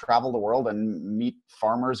me travel the world and meet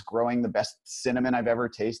farmers growing the best cinnamon I've ever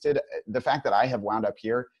tasted. The fact that I have wound up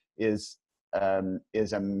here feels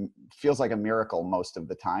like a miracle most of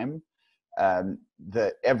the time.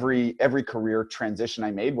 Every career transition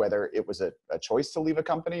I made, whether it was a choice to leave a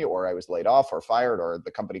company, or I was laid off or fired, or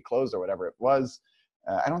the company closed, or whatever it was.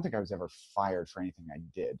 I don't think I was ever fired for anything I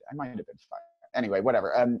did. I might have been fired. Anyway,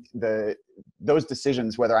 whatever. Those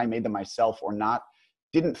decisions, whether I made them myself or not,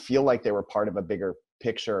 didn't feel like they were part of a bigger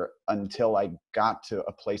picture until I got to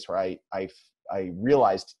a place where I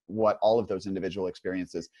realized what all of those individual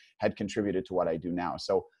experiences had contributed to what I do now.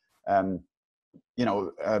 So,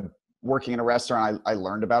 working in a restaurant, I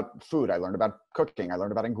learned about food. I learned about cooking. I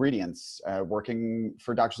learned about ingredients. Working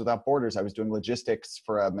for Doctors Without Borders, I was doing logistics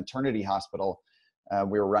for a maternity hospital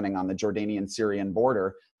we were running on the Jordanian-Syrian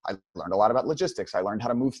border. I learned a lot about logistics. I learned how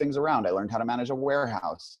to move things around. I learned how to manage a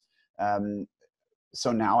warehouse.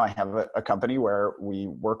 So now I have a company where we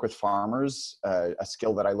work with farmers, a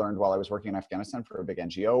skill that I learned while I was working in Afghanistan for a big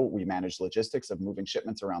NGO. We manage logistics of moving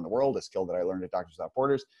shipments around the world, a skill that I learned at Doctors Without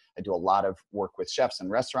Borders. I do a lot of work with chefs and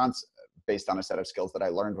restaurants based on a set of skills that I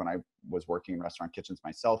learned when I was working in restaurant kitchens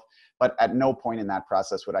myself. But at no point in that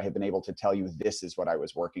process would I have been able to tell you this is what I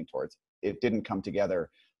was working towards. It didn't come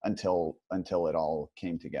together until it all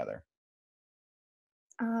came together.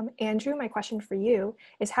 Andrew, my question for you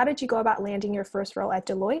is, how did you go about landing your first role at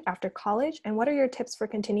Deloitte after college? And what are your tips for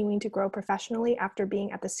continuing to grow professionally after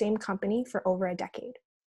being at the same company for over a decade?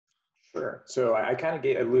 Sure. So I kind of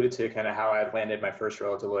alluded to kind of how I landed my first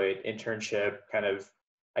role at Deloitte internship. Kind of,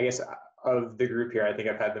 I guess, of the group here, I think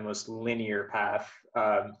I've had the most linear path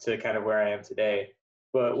to kind of where I am today.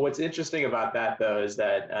 But what's interesting about that, though, is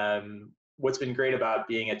that what's been great about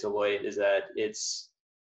being at Deloitte is that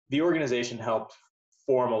the organization helped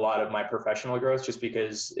form a lot of my professional growth, just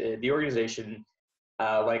because the organization,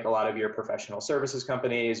 like a lot of your professional services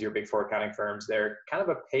companies, your big four accounting firms, they're kind of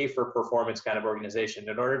a pay for performance kind of organization.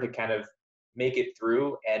 In order to kind of make it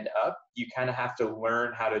through and up, you kind of have to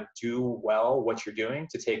learn how to do well what you're doing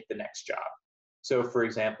to take the next job. So for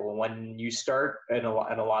example, when you start in a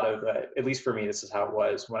lot of, at least for me, this is how it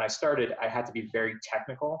was. When I started, I had to be very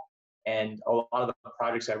technical, and a lot of the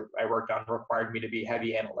projects I worked on required me to be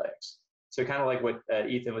heavy analytics. So kind of like what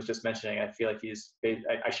Ethan was just mentioning, I feel like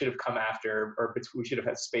I should have come after, or we should have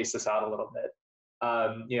had spaced this out a little bit.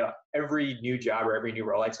 Every new job or every new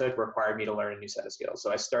role I took required me to learn a new set of skills.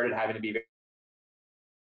 So I started having to be very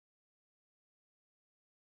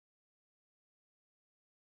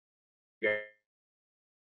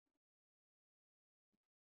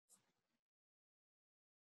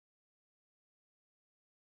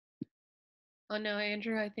Oh no,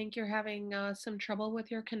 Andrew, I think you're having some trouble with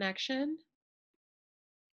your connection.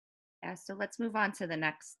 Yeah, so let's move on to the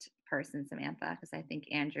next person, Samantha, because I think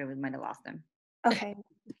Andrew, we might have lost him. Okay.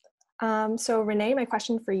 So Renee, my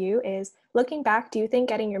question for you is, looking back, do you think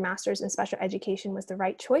getting your master's in special education was the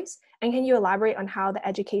right choice? And can you elaborate on how the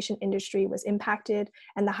education industry was impacted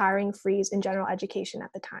and the hiring freeze in general education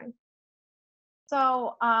at the time?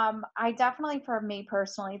 So I definitely, for me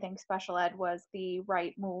personally, think special ed was the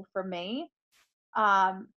right move for me.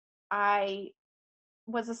 I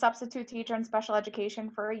was a substitute teacher in special education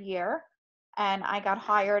for a year, and I got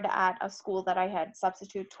hired at a school that I had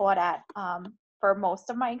substitute taught at for most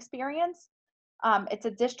of my experience. It's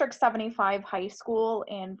a District 75 high school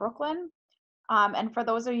in Brooklyn. And for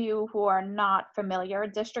those of you who are not familiar,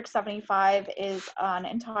 District 75 is an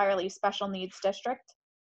entirely special needs district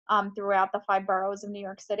throughout the 5 boroughs of New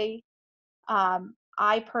York City.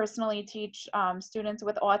 I personally teach students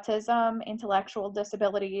with autism, intellectual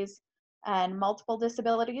disabilities, and multiple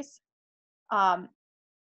disabilities. Um,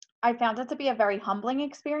 I found it to be a very humbling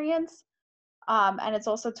experience. And it's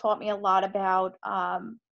also taught me a lot about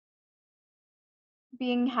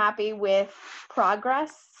being happy with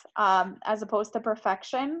progress as opposed to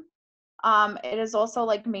perfection. It has also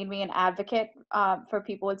made me an advocate for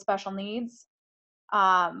people with special needs,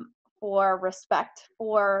 for respect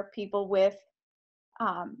for people with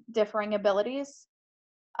differing abilities.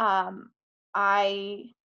 I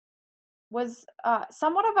was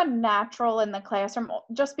somewhat of a natural in the classroom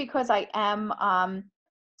just because I am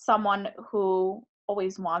someone who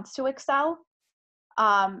always wants to excel.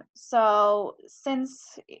 So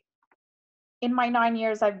since in my 9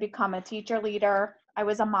 years, I've become a teacher leader. I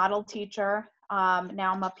was a model teacher. Now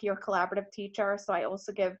I'm a peer collaborative teacher. So I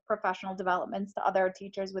also give professional developments to other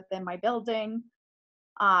teachers within my building.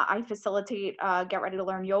 I facilitate Get Ready to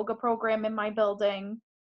Learn yoga program in my building.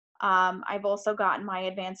 I've also gotten my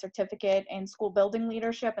advanced certificate in school building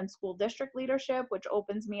leadership and school district leadership, which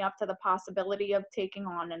opens me up to the possibility of taking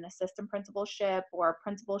on an assistant principalship or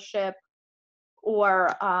principalship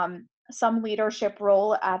or some leadership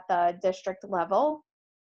role at the district level.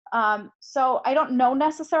 So I don't know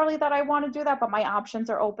necessarily that I want to do that, but my options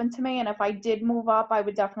are open to me. And if I did move up, I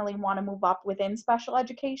would definitely want to move up within special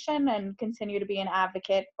education and continue to be an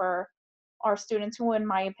advocate for our students who, in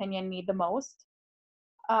my opinion, need the most.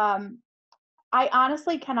 I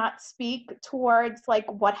honestly cannot speak towards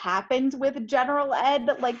what happened with general ed,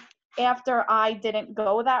 after I didn't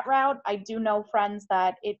go that route. I do know friends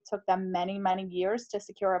that it took them many, many years to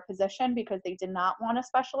secure a position because they did not want to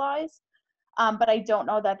specialize. But I don't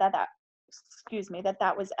know that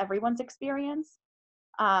was everyone's experience.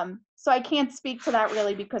 So I can't speak to that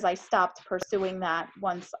really because I stopped pursuing that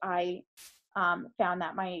once I found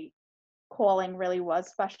that my calling really was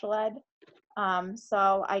special ed.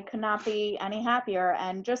 So I could not be any happier.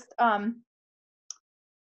 And just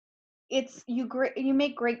you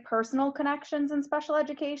make great personal connections in special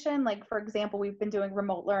education. Like, for example, we've been doing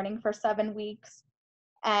remote learning for 7 weeks,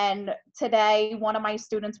 and today one of my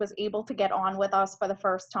students was able to get on with us for the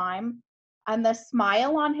first time, and the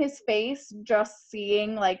smile on his face just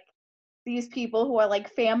seeing like these people who are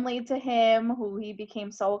like family to him, who he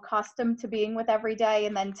became so accustomed to being with every day,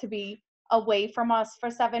 and then to be away from us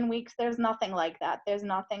for 7 weeks, there's nothing like that. There's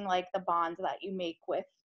nothing like the bonds that you make with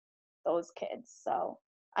those kids. So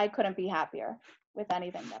I couldn't be happier with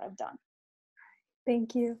anything that I've done.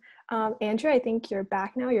 Thank you. Andrew, I think you're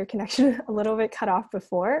back now. Your connection a little bit cut off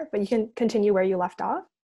before, but you can continue where you left off.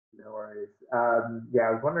 No worries. Yeah,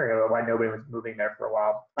 I was wondering why nobody was moving there for a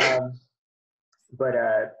while. But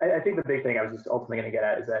I think the big thing I was just ultimately going to get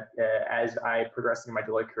at is that as I progressed in my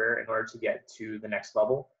Deloitte career, in order to get to the next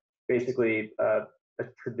level, basically a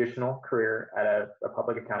traditional career at a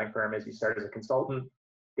public accounting firm is you start as a consultant,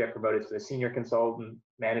 get promoted to a senior consultant,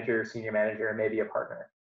 manager, senior manager, and maybe a partner.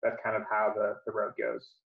 That's kind of how the road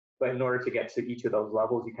goes. But in order to get to each of those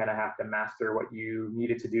levels, you kind of have to master what you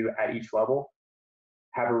needed to do at each level,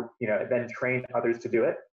 then train others to do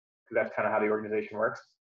it, because that's kind of how the organization works,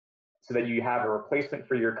 so that you have a replacement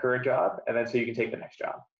for your current job, and then so you can take the next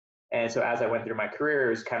job. And so as I went through my career, I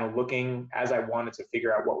was kind of looking, as I wanted to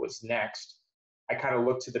figure out what was next, I kind of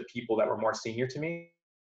looked to the people that were more senior to me.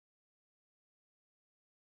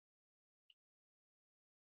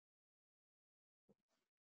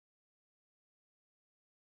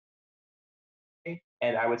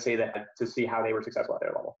 And I would say that to see how they were successful at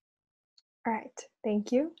their level. All right,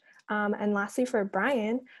 thank you. And lastly, for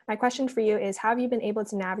Brian, my question for you is, how have you been able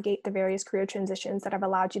to navigate the various career transitions that have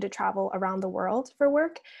allowed you to travel around the world for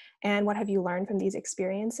work? And what have you learned from these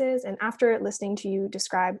experiences? And after listening to you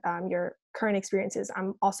describe your current experiences,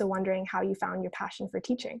 I'm also wondering how you found your passion for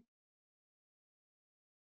teaching.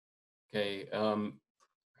 Okay,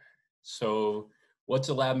 so what's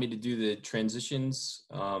allowed me to do the transitions,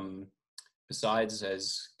 besides,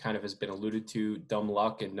 as kind of has been alluded to, dumb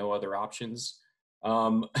luck and no other options?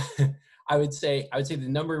 I would say the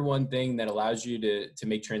number one thing that allows you to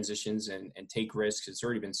make transitions and take risks, it's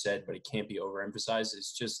already been said, but it can't be overemphasized,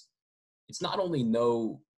 it's not only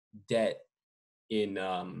no debt in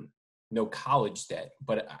no college debt,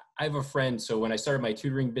 but I have a friend, so when I started my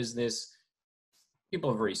tutoring business,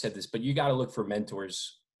 people have already said this, but you got to look for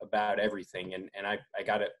mentors about everything. And I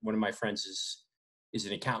got it. One of my friends is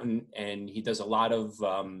an accountant, and he does a lot of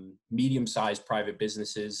medium-sized private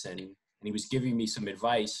businesses, and he was giving me some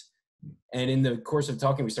advice. And in the course of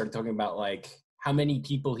talking, we started talking about like how many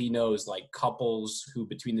people he knows, like couples who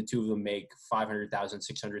between the two of them make $500,000,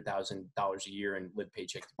 $600,000 a year and live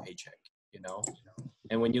paycheck to paycheck,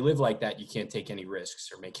 And when you live like that, you can't take any risks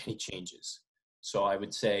or make any changes. So I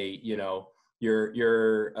would say,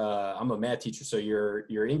 I'm a math teacher, so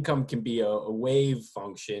your income can be a wave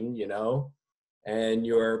function, and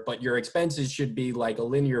but your expenses should be like a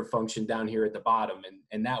linear function down here at the bottom,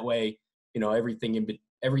 and that way,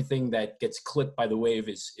 everything that gets clipped by the wave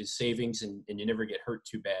is savings, and you never get hurt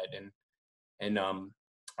too bad. And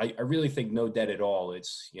I really think no debt at all.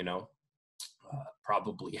 It's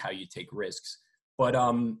probably how you take risks. But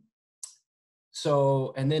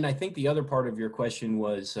so, and then I think the other part of your question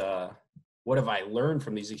was, what have I learned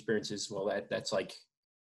from these experiences? Well, that's like,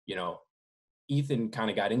 Ethan kind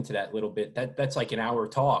of got into that a little bit. That's like an hour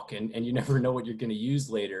talk, and you never know what you're going to use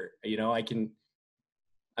later.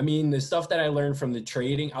 The stuff that I learned from the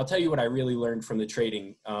trading, I'll tell you what I really learned from the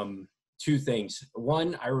trading. Two things.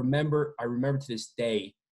 One, I remember to this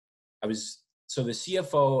day, the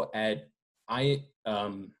CFO at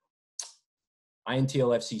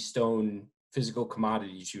INTLFC Stone Physical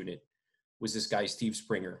Commodities Unit was this guy, Steve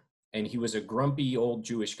Springer. And he was a grumpy old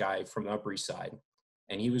Jewish guy from the Upper East Side.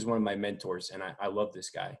 And he was one of my mentors, and I love this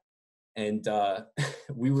guy. And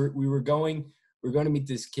we were going to meet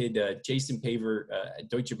this kid, Jason Paver at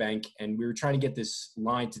Deutsche Bank, and we were trying to get this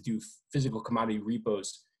line to do physical commodity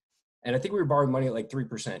repos. And I think we were borrowing money at like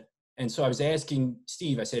 3%. And so I was asking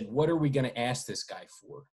Steve, I said, what are we going to ask this guy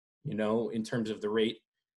for, in terms of the rate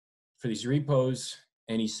for these repos?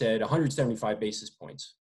 And he said 175 basis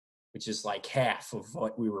points, which is like half of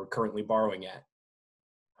what we were currently borrowing at.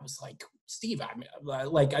 I was like, Steve, I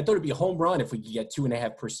thought it'd be a home run if we could get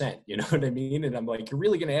 2.5%, you know what I mean? And I'm like, you're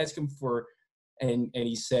really going to ask him for, and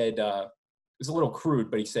he said, it was a little crude,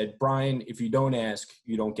 but he said, Brian, if you don't ask,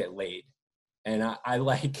 you don't get laid. And I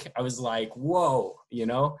was like, whoa,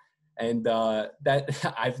 and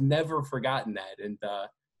that I've never forgotten that. And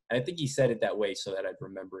I think he said it that way so that I'd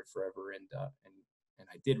remember it forever. And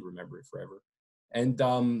I did remember it forever. And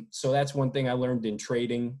so that's one thing I learned in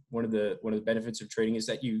trading. One of the benefits of trading is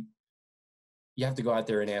that you you have to go out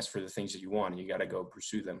there and ask for the things that you want, and you got to go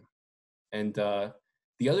pursue them. And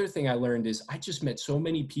the other thing I learned is I just met so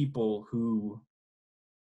many people who,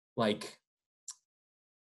 like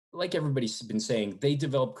everybody's been saying, they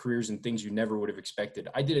develop careers in things you never would have expected.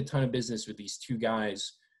 I did a ton of business with these two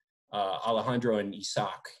guys, Alejandro and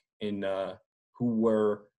Isaac, who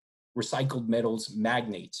were recycled metals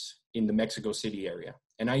magnates in the Mexico City area.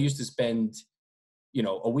 And I used to spend,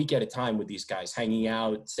 a week at a time with these guys, hanging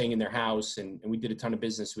out, staying in their house, and we did a ton of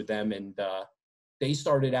business with them. And they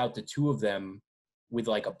started out, the two of them, with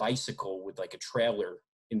like a bicycle with like a trailer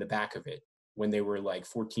in the back of it when they were like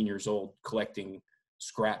 14 years old, collecting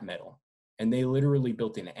scrap metal. And they literally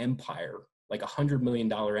built an empire, like $100 million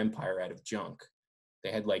empire out of junk.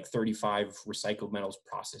 They had like 35 recycled metals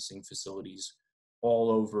processing facilities all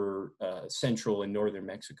over central and northern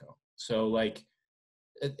Mexico. So like,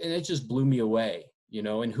 and it just blew me away,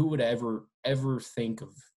 and who would ever think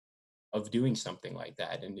of doing something like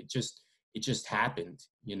that? And it just happened,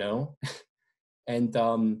 And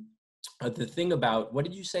the thing about, what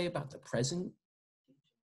did you say about the present?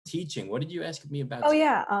 Teaching. What did you ask me about? Oh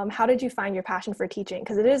yeah. How did you find your passion for teaching?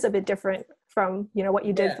 Because it is a bit different from, what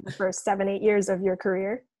you did for the first 7-8 years of your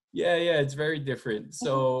career. Yeah, it's very different.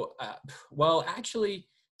 So, well, actually,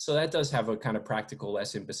 so that does have a kind of practical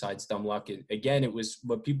lesson besides dumb luck. Again, it was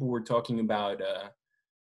what people were talking about,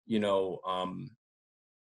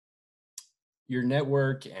 your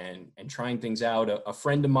network and trying things out. A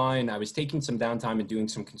friend of mine, I was taking some downtime and doing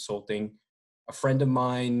some consulting. A friend of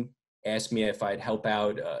mine asked me if I'd help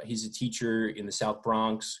out. He's a teacher in the South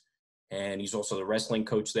Bronx, and he's also the wrestling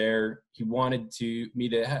coach there. He wanted me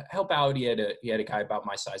to help out. He had a guy about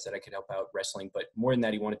my size that I could help out wrestling, but more than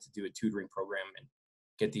that, he wanted to do a tutoring program and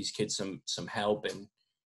get these kids some help.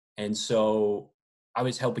 And so I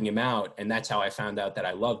was helping him out, and that's how I found out that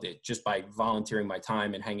I loved it, just by volunteering my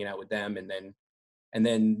time and hanging out with them. And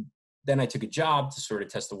then I took a job to sort of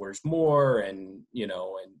test the waters more, and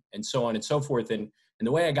so on and so forth. And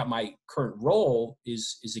the way I got my current role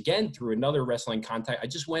is again through another wrestling contact. I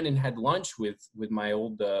just went and had lunch with my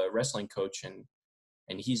old wrestling coach, and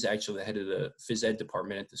he's actually the head of the phys ed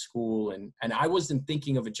department at the school. And I wasn't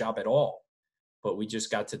thinking of a job at all, but we just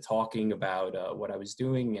got to talking about what I was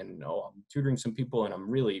doing, and I'm tutoring some people, and I'm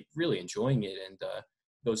really, really enjoying it. And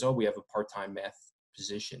he goes, "Oh, we have a part-time math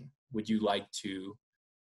position. Would you like to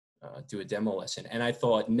do a demo lesson?" And I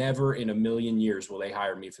thought, never in a million years will they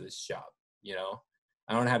hire me for this job.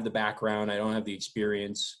 I don't have the background. I don't have the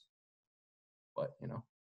experience. But,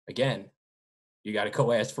 again, you got to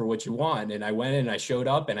go ask for what you want. And I went in and I showed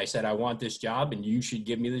up and I said, I want this job and you should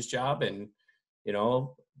give me this job. And,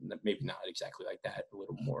 maybe not exactly like that, a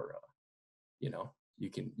little more, you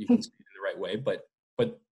can say it in the right way, but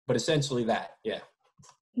essentially that, yeah.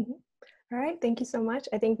 Mm-hmm. All right. Thank you so much.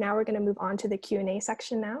 I think now we're going to move on to the Q&A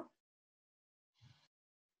section now.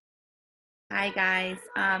 Hi, guys.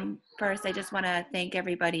 First, I just want to thank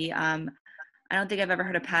everybody. I don't think I've ever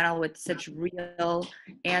heard a panel with such real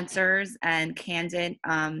answers and candid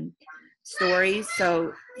stories.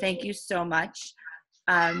 So thank you so much.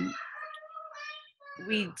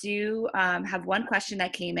 We do have one question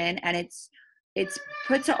that came in, and it's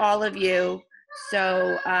put to all of you.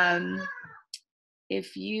 So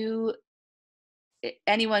if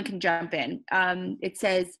anyone can jump in. It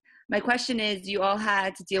says, my question is, you all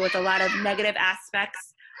had to deal with a lot of negative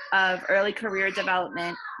aspects of early career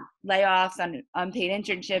development, layoffs, unpaid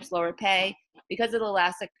internships, lower pay because of the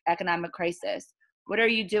last economic crisis. What are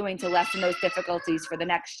you doing to lessen those difficulties for the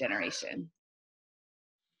next generation?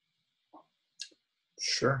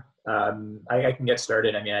 Sure. I can get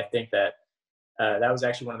started. I mean, I think that that was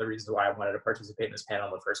actually one of the reasons why I wanted to participate in this panel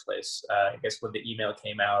in the first place. I guess when the email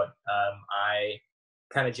came out, I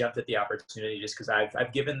kind of jumped at the opportunity just because I've kind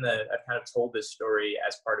of told this story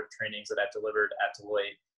as part of trainings that I've delivered at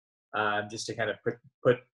Deloitte, just to kind of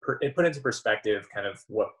put into perspective kind of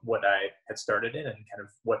what I had started in and kind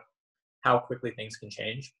of how quickly things can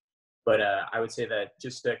change. But I would say that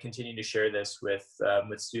just continuing to share this with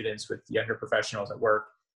students, with younger professionals at work,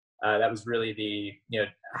 that was really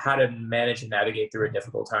how to manage and navigate through a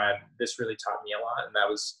difficult time. This really taught me a lot, and that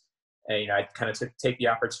was, I kind of take the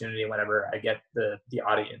opportunity whenever I get the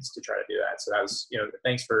audience to try to do that. So that was,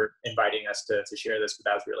 thanks for inviting us to share this. But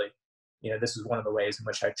that was really, this is one of the ways in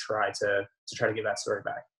which I try to give that story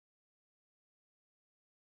back.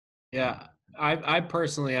 Yeah, I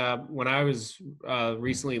personally, when I was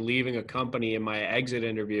recently leaving a company in my exit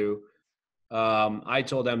interview, I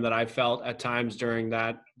told them that I felt at times during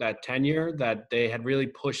that tenure that they had really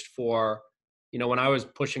pushed for, when I was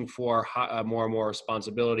pushing for more and more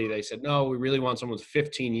responsibility, they said, no, we really want someone with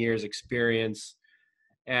 15 years experience.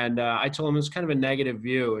 And I told him it was kind of a negative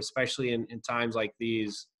view, especially in times like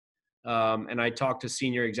these. And I talked to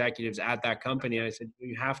senior executives at that company, and I said,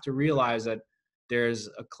 you have to realize that there's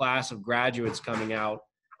a class of graduates coming out,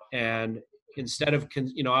 and instead of,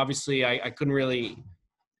 obviously I couldn't really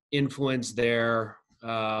influence their,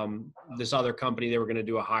 this other company, they were going to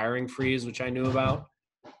do a hiring freeze, which I knew about.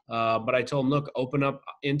 But I told them, look, open up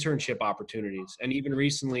internship opportunities. And even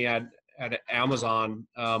recently at Amazon,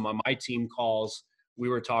 on my team calls, we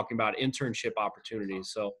were talking about internship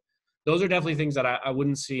opportunities. So those are definitely things that I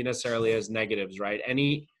wouldn't see necessarily as negatives, right?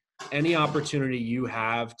 Any opportunity you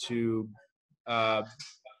have to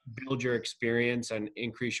build your experience and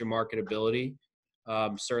increase your marketability,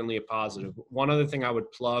 certainly a positive. One other thing I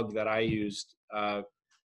would plug that I used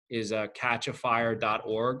is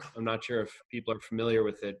catchafire.org. I'm not sure if people are familiar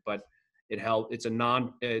with it, but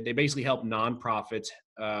they basically help nonprofits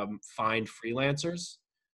find freelancers.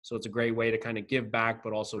 So it's a great way to kind of give back,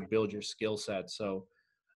 but also build your skill set. So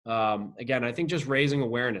again, I think just raising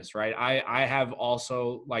awareness, right? I have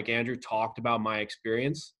also, like Andrew, talked about my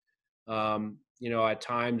experience. At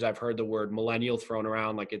times I've heard the word millennial thrown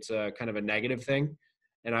around like it's a kind of a negative thing.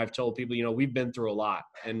 And I've told people, we've been through a lot,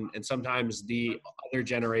 and sometimes the other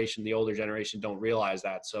generation, the older generation, don't realize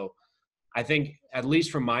that. So I think, at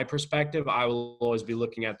least from my perspective, I will always be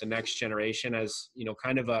looking at the next generation as,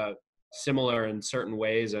 kind of a similar in certain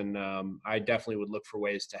ways. And I definitely would look for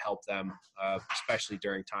ways to help them, especially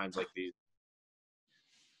during times like these.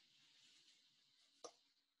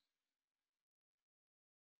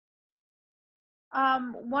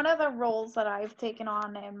 One of the roles that I've taken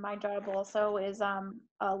on in my job also is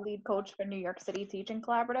a lead coach for New York City Teaching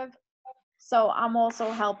Collaborative. So I'm also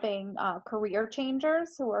helping career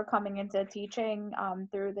changers who are coming into teaching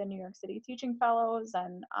through the New York City Teaching Fellows,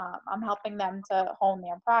 and I'm helping them to hone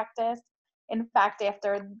their practice. In fact,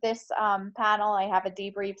 after this panel, I have a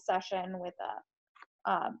debrief session with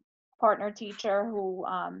a partner teacher who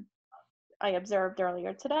I observed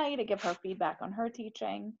earlier today to give her feedback on her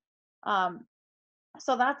teaching.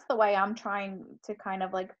 So that's the way I'm trying to kind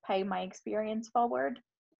of like pay my experience forward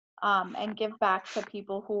and give back to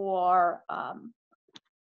people who are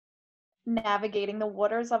navigating the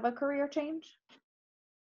waters of a career change.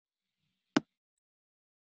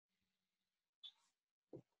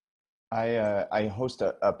 I host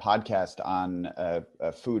a podcast on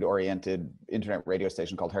a food-oriented internet radio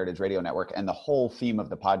station called Heritage Radio Network, and the whole theme of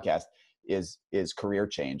the podcast is career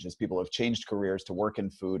change, as people have changed careers to work in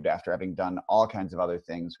food after having done all kinds of other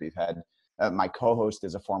things. We've had my co-host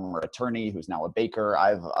is a former attorney who's now a baker.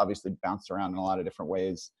 I've obviously bounced around in a lot of different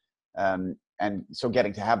ways, and so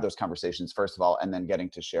getting to have those conversations first of all, and then getting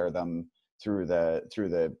to share them through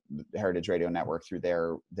the Heritage Radio Network, through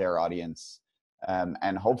their audience.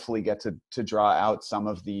 And hopefully get to draw out some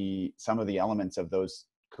of the elements of those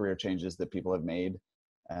career changes that people have made,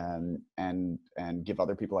 and give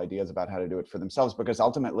other people ideas about how to do it for themselves. Because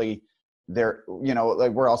ultimately, like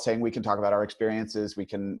we're all saying, we can talk about our experiences, we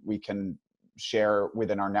can share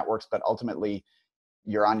within our networks, but ultimately,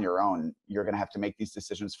 you're on your own. You're going to have to make these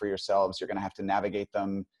decisions for yourselves. You're going to have to navigate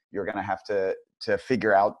them. You're going to have to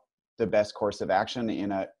figure out the best course of action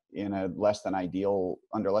under less than ideal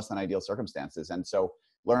circumstances. And so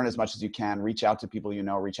learn as much as you can, reach out to people,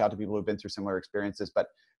 reach out to people who've been through similar experiences, but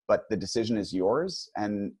the decision is yours,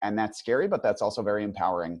 and that's scary, but that's also very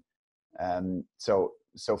empowering. So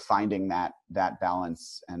finding that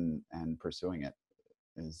balance and pursuing it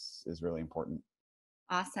is really important.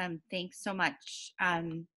 Awesome. Thanks so much.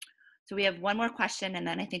 So we have one more question, and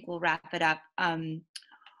then I think we'll wrap it up.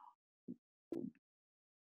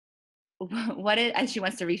 What is, and she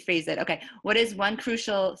wants to rephrase it. Okay. What is one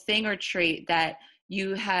crucial thing or trait that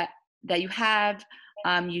you did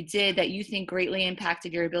that you think greatly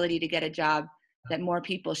impacted your ability to get a job that more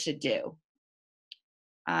people should do?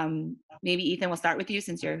 Maybe Ethan, we'll start with you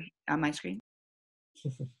since you're on my screen.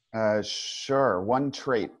 Sure. One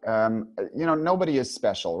trait, nobody is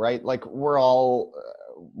special, right? Like we're all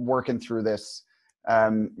working through this.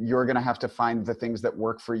 You're going to have to find the things that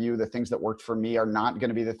work for you. The things that worked for me are not going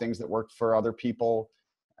to be the things that worked for other people.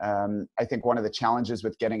 I think one of the challenges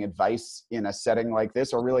with getting advice in a setting like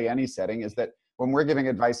this, or really any setting, is that when we're giving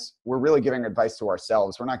advice, we're really giving advice to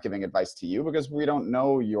ourselves. We're not giving advice to you because we don't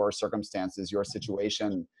know your circumstances, your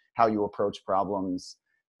situation, how you approach problems.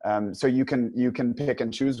 So you can pick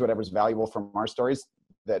and choose whatever's valuable from our stories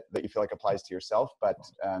that you feel like applies to yourself. But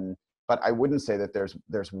I wouldn't say that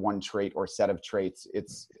there's one trait or set of traits.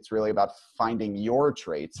 It's really about finding your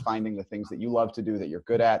traits, finding the things that you love to do, that you're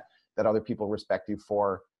good at, that other people respect you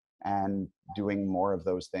for, and doing more of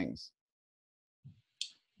those things.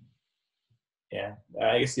 Yeah,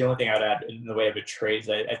 I guess the only thing I would add in the way of a trade is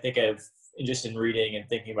I think I've just in reading and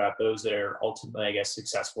thinking about those that are ultimately, I guess,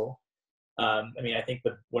 successful. I mean, I think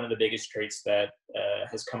one of the biggest traits that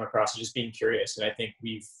has come across is just being curious, and I think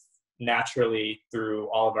we've naturally, through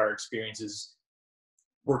all of our experiences,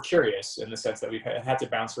 we're curious in the sense that we've had to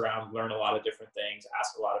bounce around, learn a lot of different things,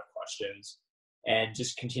 ask a lot of questions, and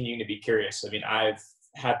just continuing to be curious. I mean, I've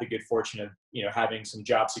had the good fortune of having some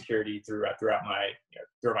job security throughout my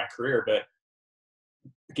throughout my career, but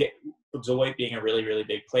Deloitte being a really, really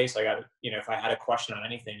big place, I got if I had a question on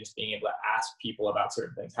anything, just being able to ask people about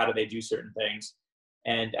certain things, how do they do certain things.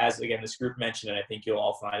 And as again this group mentioned, and I think you'll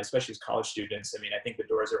all find, especially as college students, I mean, I think the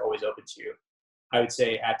doors are always open to you. I would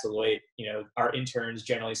say at Deloitte, our interns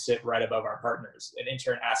generally sit right above our partners. An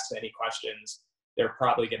intern asks any questions, they're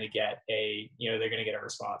probably going to get they're going to get a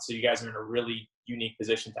response. So you guys are in a really unique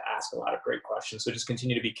position to ask a lot of great questions. So just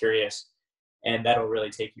continue to be curious, and that'll really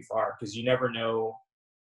take you far, because you never know.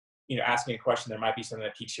 Asking a question, there might be something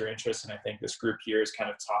that piques your interest, and I think this group here has kind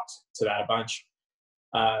of talked to that a bunch.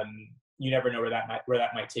 You never know where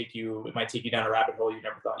that might take you. It might take you down a rabbit hole you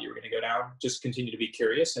never thought you were going to go down. Just continue to be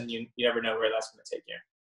curious, and you never know where that's going to take you.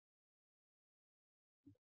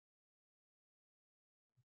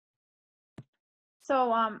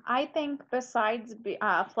 So I think besides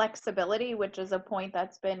flexibility, which is a point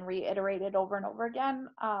that's been reiterated over and over again,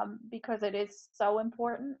 because it is so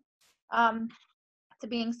important to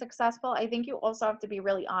being successful, I think you also have to be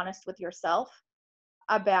really honest with yourself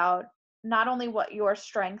about not only what your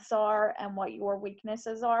strengths are and what your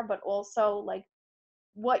weaknesses are, but also like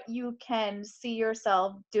what you can see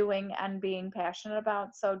yourself doing and being passionate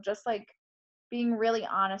about. So just like being really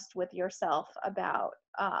honest with yourself about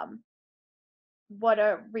what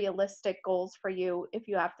are realistic goals for you if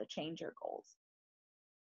you have to change your goals.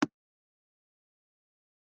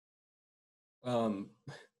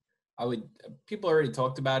 People already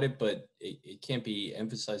talked about it, but it can't be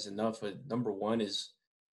emphasized enough. Number one is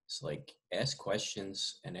like ask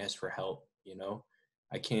questions and ask for help.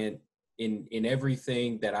 I can't, in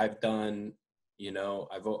everything that I've done,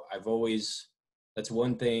 I've always, that's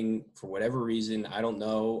one thing, for whatever reason, I don't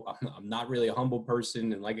know. I'm not really a humble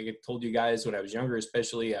person. And like I told you guys, when I was younger,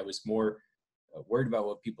 especially, I was more worried about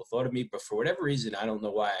what people thought of me. But for whatever reason, I don't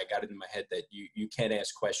know why, I got it in my head that you can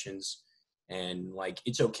ask questions, and like,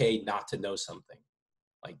 it's okay not to know something.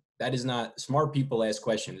 Like, that is not, smart people ask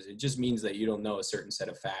questions. It just means that you don't know a certain set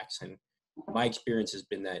of facts. And my experience has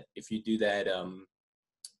been that if you do that,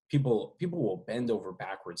 people will bend over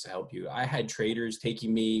backwards to help you. I had traders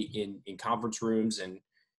taking me in conference rooms and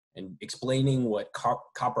explaining what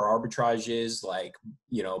copper arbitrage is, like,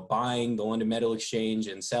 buying the London Metal Exchange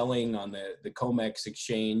and selling on the COMEX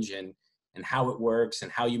exchange, and how it works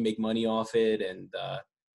and how you make money off it. And,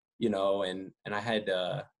 and I had,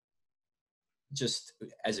 just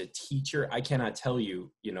as a teacher, I cannot tell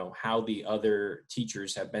you, how the other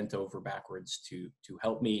teachers have bent over backwards to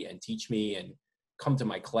help me and teach me and come to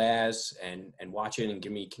my class and watch it and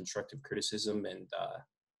give me constructive criticism. And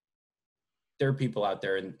there are people out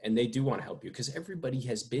there, and they do want to help you, because everybody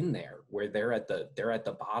has been there where they're at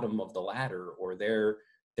the bottom of the ladder, or they're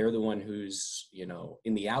the one who's,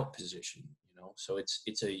 in the out position, so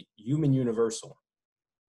it's a human universal.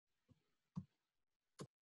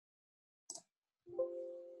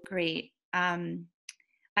 Great.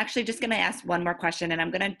 Actually, just going to ask one more question, and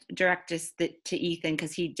I'm going to direct this to Ethan,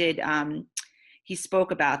 because he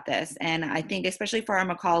spoke about this. And I think especially for our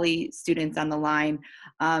Macaulay students on the line,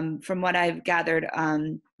 from what I've gathered,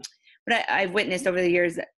 what I've witnessed over the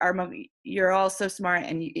years, you're all so smart,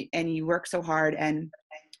 and you work so hard. And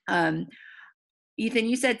Ethan,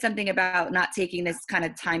 you said something about not taking this kind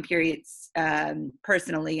of time periods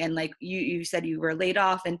personally, and like you said you were laid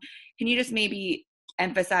off. And can you just maybe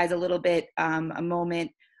emphasize a little bit a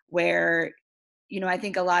moment where, I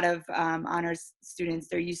think a lot of honors students,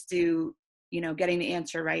 they're used to, getting the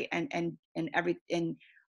answer right and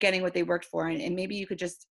getting what they worked for. And maybe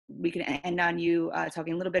we can end on you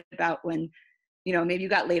talking a little bit about when, maybe you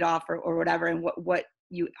got laid off or whatever, and what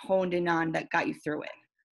you honed in on that got you through it.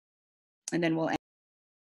 And then we'll end.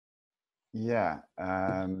 Yeah.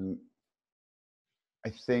 I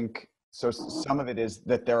think so. Some of it is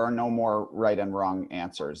that there are no more right and wrong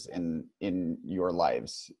answers in your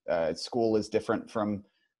lives. School is different from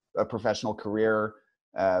a professional career.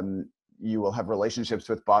 You will have relationships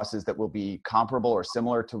with bosses that will be comparable or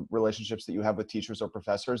similar to relationships that you have with teachers or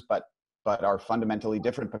professors, but are fundamentally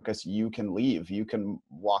different, because you can leave. You can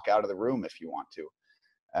walk out of the room if you want to.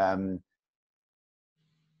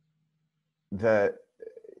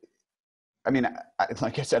 I mean,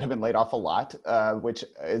 like I said, I've been laid off a lot, which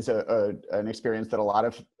is an experience that a lot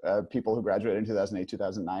of people who graduated in 2008,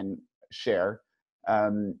 2009 share.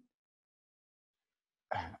 I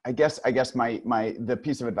guess the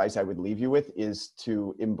piece of advice I would leave you with is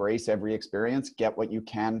to embrace every experience, get what you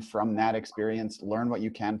can from that experience, learn what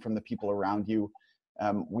you can from the people around you.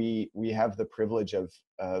 We have the privilege of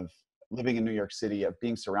living in New York City, of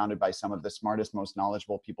being surrounded by some of the smartest, most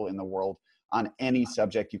knowledgeable people in the world on any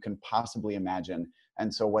subject you can possibly imagine.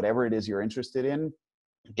 And so whatever it is you're interested in,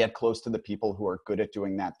 get close to the people who are good at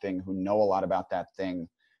doing that thing, who know a lot about that thing.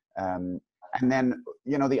 And then,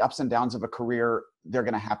 you know, the ups and downs of a career, they're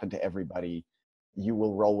going to happen to everybody. You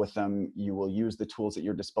will roll with them. You will use the tools at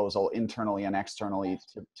your disposal internally and externally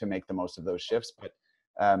to make the most of those shifts.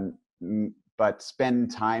 But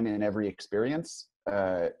spend time in every experience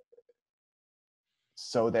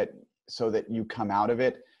so that you come out of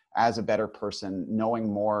it as a better person,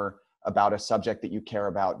 knowing more about a subject that you care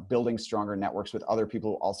about, building stronger networks with other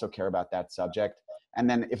people who also care about that subject. And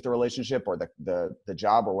then if the relationship or the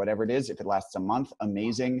job or whatever it is, if it lasts a month,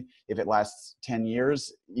 amazing. If it lasts 10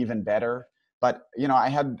 years, even better. But, you know, I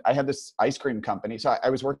had this ice cream company. So I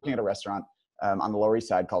was working at a restaurant on the Lower East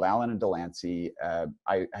Side called Allen and Delancey.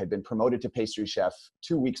 I had been promoted to pastry chef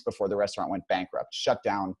 2 weeks before the restaurant went bankrupt, shut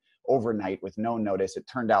down overnight with no notice. It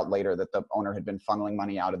turned out later that the owner had been funneling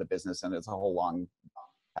money out of the business, and it's a whole long,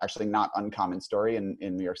 actually not uncommon story in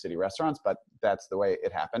New York City restaurants, but that's the way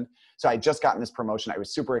it happened. So I just gotten this promotion. I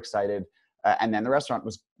was super excited. And then the restaurant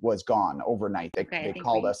was gone overnight. They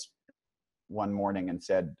called us one morning and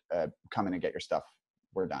said, come in and get your stuff.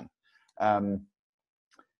 We're done.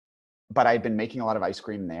 But I'd been making a lot of ice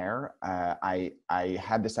cream there. I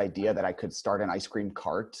had this idea that I could start an ice cream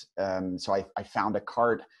cart. So I found a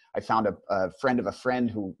cart. I found a friend of a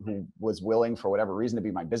friend who was willing, for whatever reason, to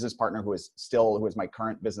be my business partner, who is my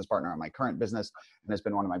current business partner on my current business, and has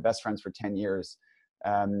been one of my best friends for 10 years.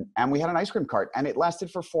 And we had an ice cream cart, and it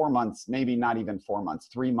lasted for 4 months, maybe not even 4 months,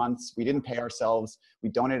 3 months. We didn't pay ourselves. We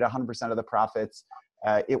donated 100% of the profits.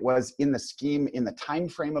 It was in the time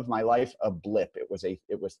frame of my life, a blip. It was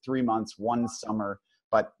 3 months, one summer,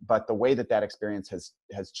 but the way that experience has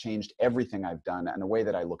changed everything I've done, and the way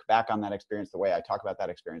that I look back on that experience, the way I talk about that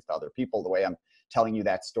experience to other people, the way I'm telling you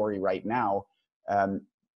that story right now,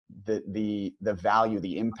 the value,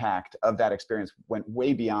 the impact of that experience went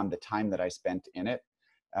way beyond the time that I spent in it.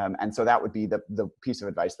 And so that would be the piece of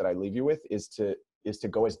advice that I leave you with, is to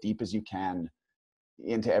go as deep as you can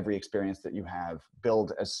into every experience that you have.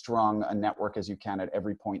 Build as strong a network as you can at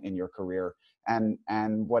every point in your career, and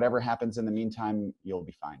whatever happens in the meantime, you'll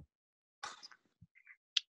be fine.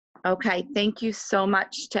 Okay, thank you so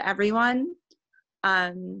much to everyone.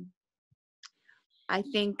 I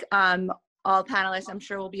think all panelists, I'm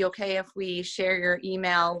sure, will be okay if we share your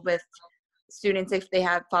email with students if they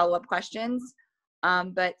have follow-up questions.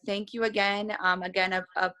 But thank you again. Again,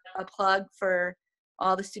 a plug for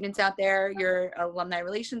all the students out there, your Alumni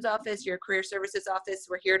Relations Office, your Career Services Office.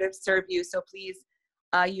 We're here to serve you, so please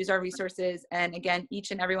use our resources. And again, each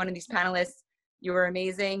and every one of these panelists, you were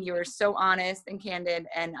amazing. You were so honest and candid,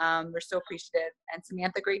 and we're so appreciative. And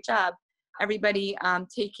Samantha, great job. Everybody,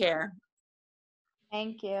 take care.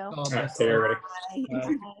 Thank you. Everybody.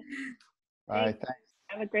 Bye.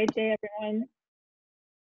 Have a great day, everyone.